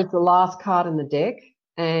Willow is the last card in the deck,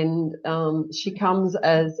 and she comes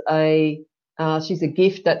as she's a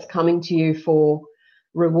gift that's coming to you for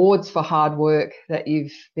rewards for hard work that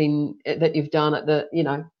you've done at the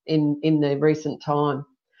in the recent time.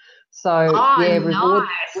 So reward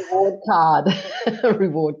card,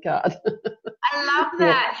 reward card. I love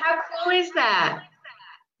that. How cool is that?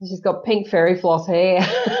 She's got pink fairy floss hair.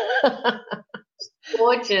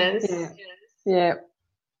 Gorgeous. Yeah.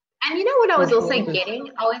 And you know what I was also getting?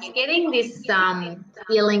 I was getting this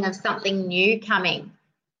feeling of something new coming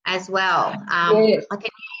as well, like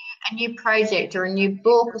a new project or a new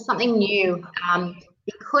book or something new,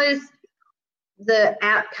 because the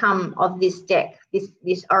outcome of this deck,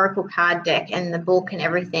 this oracle card deck and the book and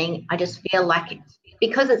everything, I just feel like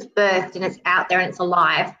because it's birthed and it's out there and it's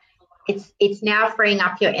alive, it's now freeing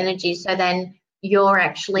up your energy, so then you're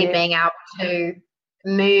actually being able to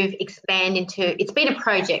move, expand into, it's been a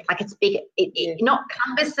project, like it's big, not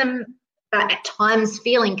cumbersome, but at times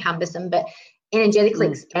feeling cumbersome, but energetically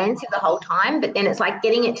expansive the whole time. But then it's like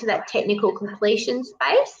getting it to that technical completion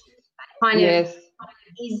space kind of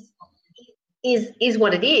is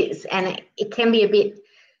what it is, and it can be a bit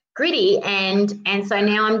gritty, and so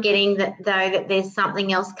now I'm getting that there's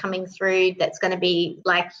something else coming through that's going to be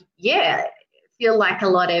like feel like a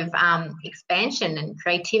lot of expansion and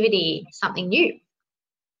creativity, something new.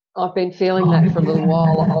 I've been feeling that for a little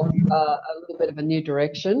while of a little bit of a new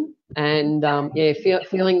direction, and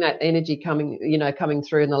feeling that energy coming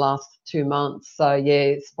through in the last 2 months. So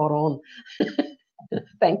yeah, spot on.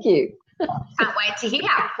 Thank you. Can't wait to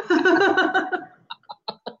hear.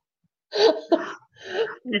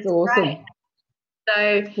 That's awesome. Great.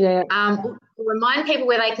 So we'll remind people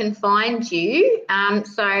where they can find you.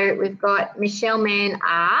 So we've got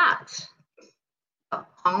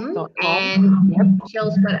michellemannart.com, and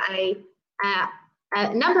Michelle's got a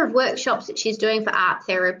number of workshops that she's doing for art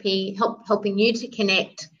therapy, helping you to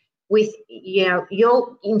connect with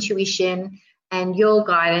your intuition and your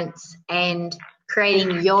guidance and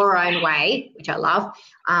creating your own way, which I love,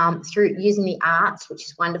 through using the arts, which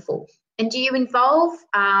is wonderful. And do you involve,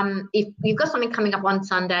 if you've got something coming up on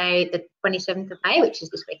Sunday, the 27th of May, which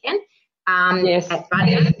is this weekend, yes, at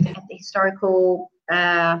Buddy, at the historical,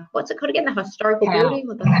 what's it called again? The historical house. building?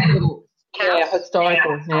 Or the Yeah,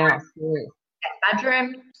 historical house. Yeah. At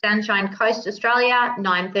Budrum, Sunshine Coast, Australia,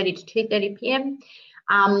 9:30 to 2:30 p.m.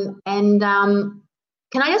 Can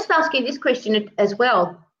I just ask you this question as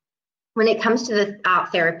well? When it comes to the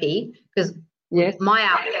art therapy, because Yes. my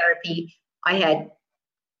art therapy, I had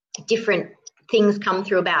different things come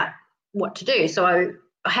through about what to do. So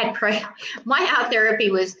I had my art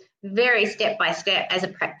therapy was very step by step as a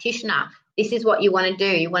practitioner. This is what you want to do.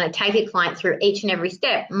 You want to take a client through each and every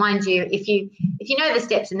step. Mind you, if you know the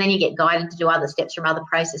steps and then you get guided to do other steps from other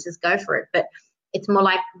processes, go for it. But it's more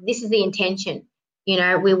like, this is the intention. You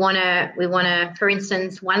know, we want to, for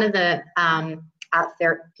instance, one of the art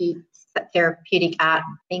therapeutic art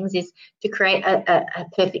things is to create a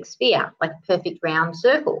perfect sphere, like a perfect round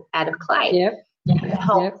circle out of clay. Yep. The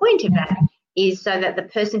whole point of that is so that the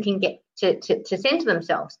person can get to center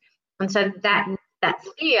themselves, and so that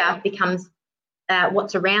sphere becomes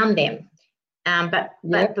what's around them. But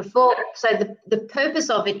before, so the purpose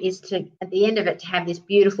of it is to, at the end of it, to have this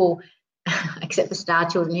beautiful, except for star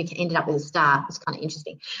children who ended up with a star. It's kind of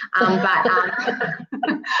interesting.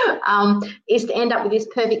 Is to end up with this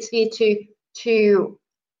perfect sphere to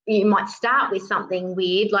you might start with something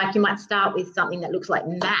weird, like you might start with something that looks like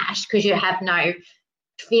mash because you have no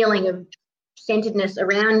feeling of centeredness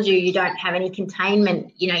around you. You don't have any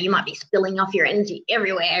containment. You know, you might be spilling off your energy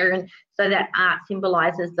everywhere, and so that art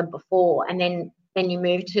symbolizes the before, and then you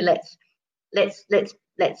move to let's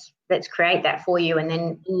create that for you, and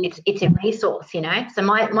then it's a resource, you know. So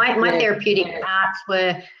my therapeutic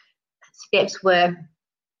steps were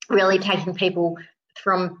really taking people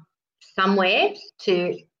from somewhere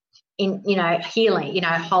to healing,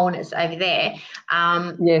 wholeness over there.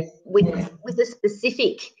 With a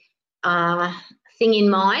specific thing in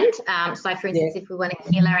mind. So for instance, if we want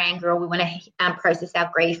to heal our anger, or we want to process our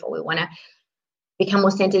grief, or we want to become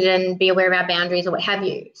more centered and be aware of our boundaries, or what have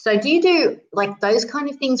you. So do you do like those kind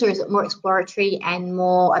of things, or is it more exploratory and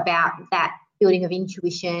more about that building of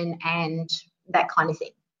intuition and that kind of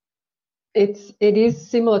thing? It is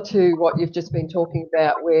similar to what you've just been talking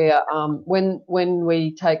about, where when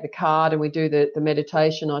we take the card and we do the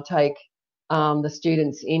meditation, I take the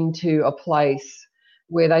students into a place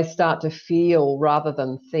where they start to feel rather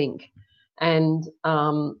than think. And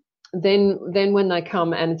then when they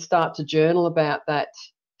come and start to journal about that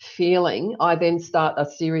feeling, I then start a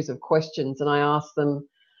series of questions, and I ask them,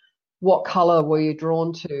 what colour were you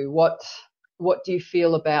drawn to? What do you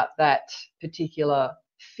feel about that particular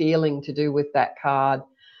feeling to do with that card?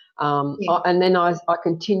 And then I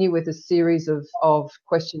continue with a series of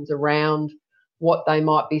questions around what they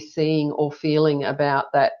might be seeing or feeling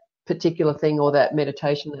about that particular thing or that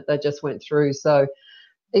meditation that they just went through. So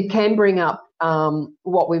it can bring up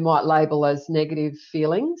what we might label as negative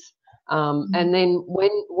feelings. And then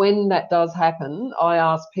when that does happen, I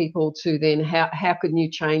ask people to then, how can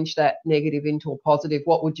you change that negative into a positive?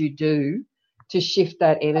 What would you do to shift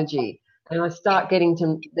that energy? And I start getting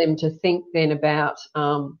them to think then about,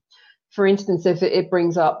 for instance, if it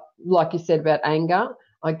brings up, like you said, about anger,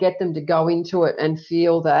 I get them to go into it and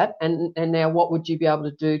feel that. And now what would you be able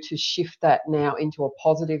to do to shift that now into a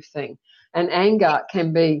positive thing? And anger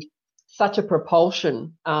can be such a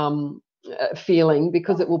propulsion feeling,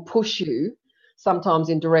 because it will push you sometimes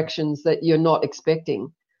in directions that you're not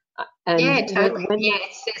expecting. And totally.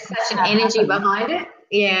 There's such an energy behind it.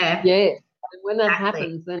 Yeah. Yeah. And when that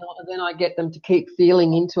happens, then I get them to keep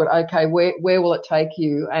feeling into it. Okay, where will it take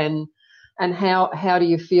you, and how do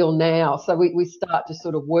you feel now? So we start to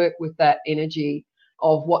sort of work with that energy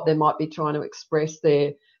of what they might be trying to express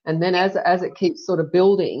there. And then as it keeps sort of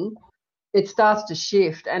building, it starts to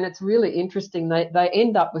shift, and it's really interesting. They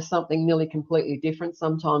end up with something nearly completely different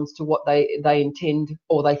sometimes to what they intend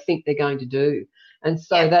or they think they're going to do. And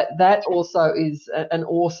so that also is an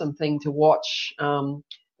awesome thing to watch.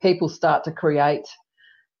 People start to create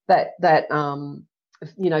that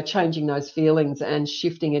changing those feelings and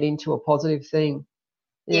shifting it into a positive thing.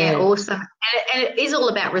 Yeah, awesome. And it is all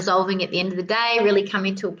about resolving at the end of the day, really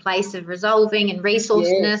coming to a place of resolving and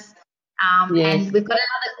resourcefulness. And we've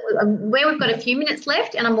got a few minutes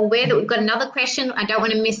left, and I'm aware that we've got another question. I don't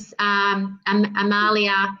want to miss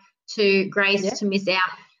Amalia to Grace to miss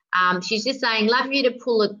out. She's just saying, love you to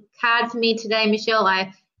pull a card for me today, Michelle.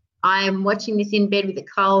 I'm watching this in bed with a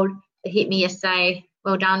cold. It hit me yesterday.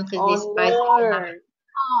 Well done for this. Both.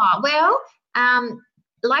 Oh, well,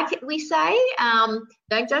 like we say,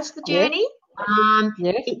 don't judge the journey.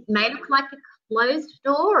 It may look like closed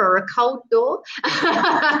door or a cold door.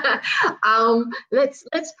 Let's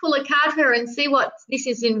pull a card for her and see what this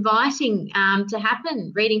is inviting to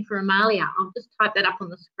happen. Reading for Amalia. I'll just type that up on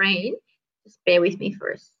the screen. Just bear with me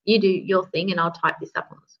for us. You do your thing and I'll type this up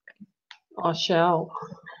on the screen. I shall.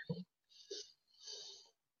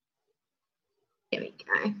 There we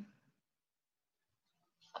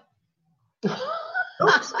go.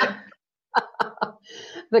 Oops.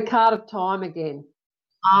 The card of time again.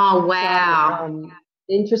 Oh, wow. So,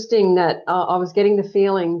 interesting that I was getting the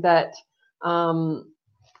feeling that for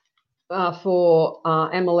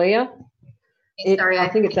Amalia, I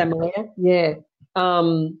think it's Amalia, yeah,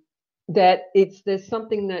 that there's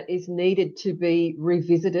something that is needed to be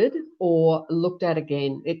revisited or looked at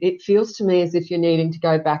again. It feels to me as if you're needing to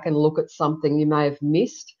go back and look at something you may have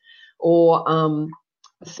missed, or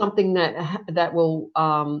something that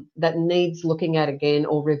needs looking at again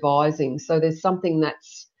or revising. So there's something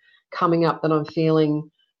that's coming up that I'm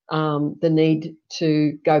feeling the need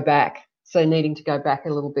to go back. So needing to go back a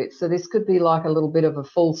little bit. So this could be like a little bit of a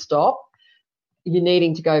full stop. You're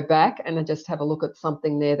needing to go back and just have a look at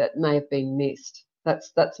something there that may have been missed.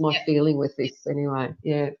 That's my feeling with this anyway.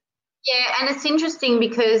 Yeah. Yeah, and it's interesting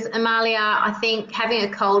because, Amalia, I think having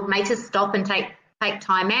a cold makes us stop and take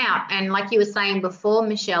time out. And like you were saying before,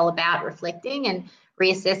 Michelle, about reflecting and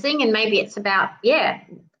reassessing, and maybe it's about,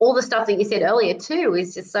 all the stuff that you said earlier too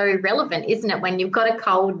is just so relevant, isn't it? When you've got a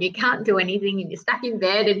cold and you can't do anything and you're stuck in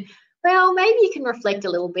bed, and well, maybe you can reflect a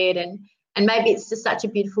little bit, and maybe it's just such a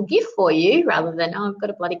beautiful gift for you rather than, oh, I've got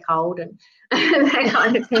a bloody cold and that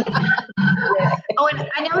kind of thing. Oh, and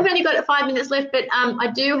I know we've only got 5 minutes left, but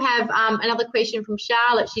I do have another question from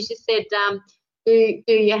Charlotte. She's just said, do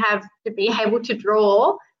you have to be able to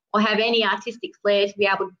draw or have any artistic flair to be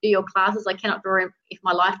able to do your classes? I cannot draw if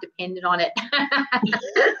my life depended on it.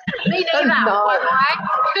 Me neither. No. Right?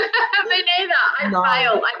 Me neither. I'd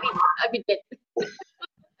fail. I'd be dead.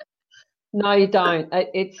 No, you don't.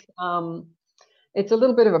 It's a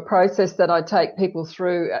little bit of a process that I take people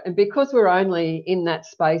through, and because we're only in that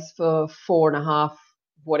space for 4.5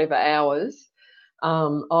 whatever hours,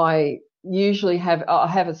 I usually have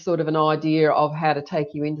a sort of an idea of how to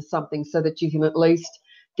take you into something so that you can at least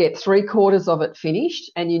get 3/4 of it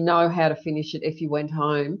finished, and you know how to finish it if you went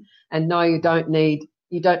home. And no, you don't need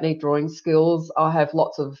drawing skills. I have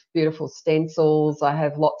lots of beautiful stencils. I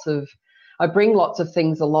bring lots of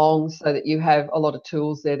things along so that you have a lot of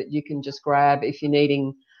tools there that you can just grab if you're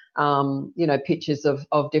needing, pictures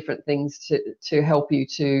of different things to help you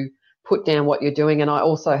to put down what you're doing. And I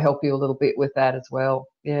also help you a little bit with that as well.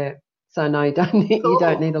 Yeah. So no, you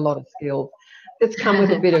don't need a lot of skills. It's come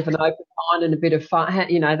with a bit of an open mind and a bit of fun,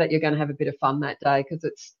 that you're going to have a bit of fun that day, because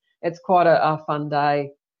it's quite a fun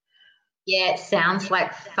day. Yeah, it sounds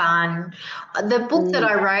like fun. The book that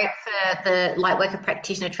I wrote for the Lightworker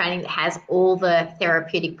Practitioner Training that has all the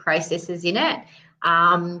therapeutic processes in it,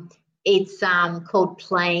 it's called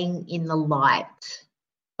Playing in the Light.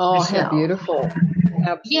 Oh, Michelle. How beautiful.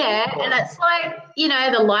 Yeah, and it's like,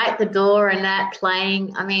 the light, the door, and that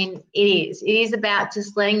playing. I mean, it is about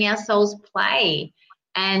just letting our souls play.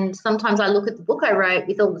 And sometimes I look at the book I wrote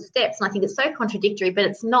with all the steps and I think it's so contradictory, but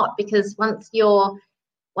it's not, because once you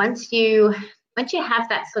have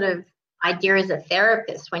that sort of idea as a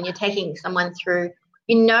therapist, when you're taking someone through,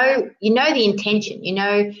 you know the intention.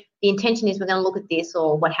 The intention is we're going to look at this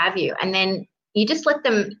or what have you, and then you just let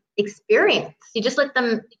them experience. You just let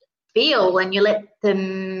them feel, and you let the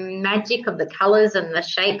magic of the colours and the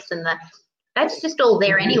shapes and that's just all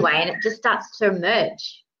there anyway, and it just starts to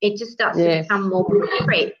emerge. It just starts to become more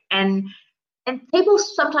concrete. And people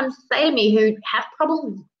sometimes say to me who have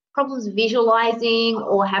problems visualizing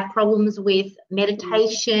or have problems with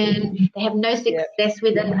meditation, they have no success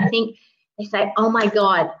with it. I think they say, oh my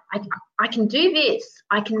God, I can do this.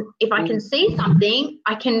 If I can see something,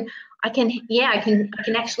 I can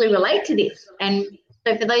actually relate to this. And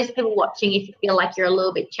so for those people watching, if you feel like you're a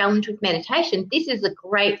little bit challenged with meditation, this is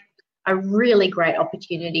a really great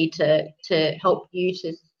opportunity to help you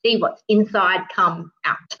to see what's inside come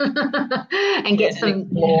out and get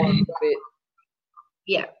some more.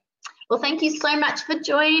 Yeah. Well, thank you so much for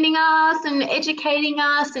joining us and educating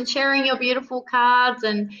us and sharing your beautiful cards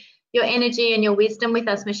and your energy and your wisdom with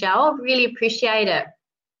us, Michelle. I really appreciate it.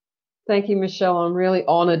 Thank you, Michelle. I'm really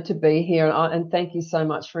honoured to be here, and thank you so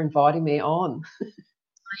much for inviting me on.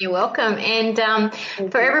 You're welcome. And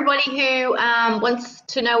for everybody who wants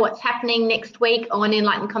to know what's happening next week on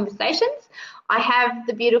Enlightened Conversations, I have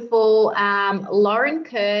the beautiful Lauren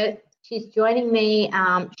Kerr. She's joining me.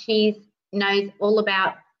 She knows all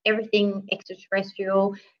about everything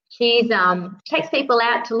extraterrestrial. She's takes people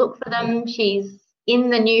out to look for them. She's in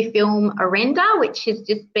the new film Arenda, which has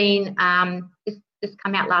just been just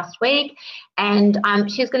come out last week, and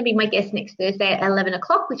she's going to be my guest next Thursday at 11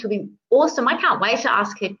 o'clock, which will be awesome. I can't wait to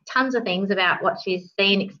ask her tons of things about what she's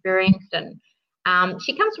seen, experienced, and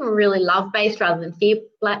she comes from a really love-based rather than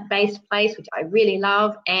fear-based place, which I really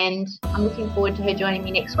love, and I'm looking forward to her joining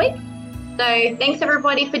me next week. So thanks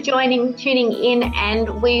everybody for tuning in,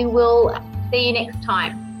 and we will see you next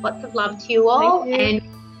time. Lots of love to you all, and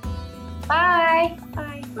bye.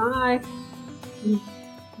 Bye.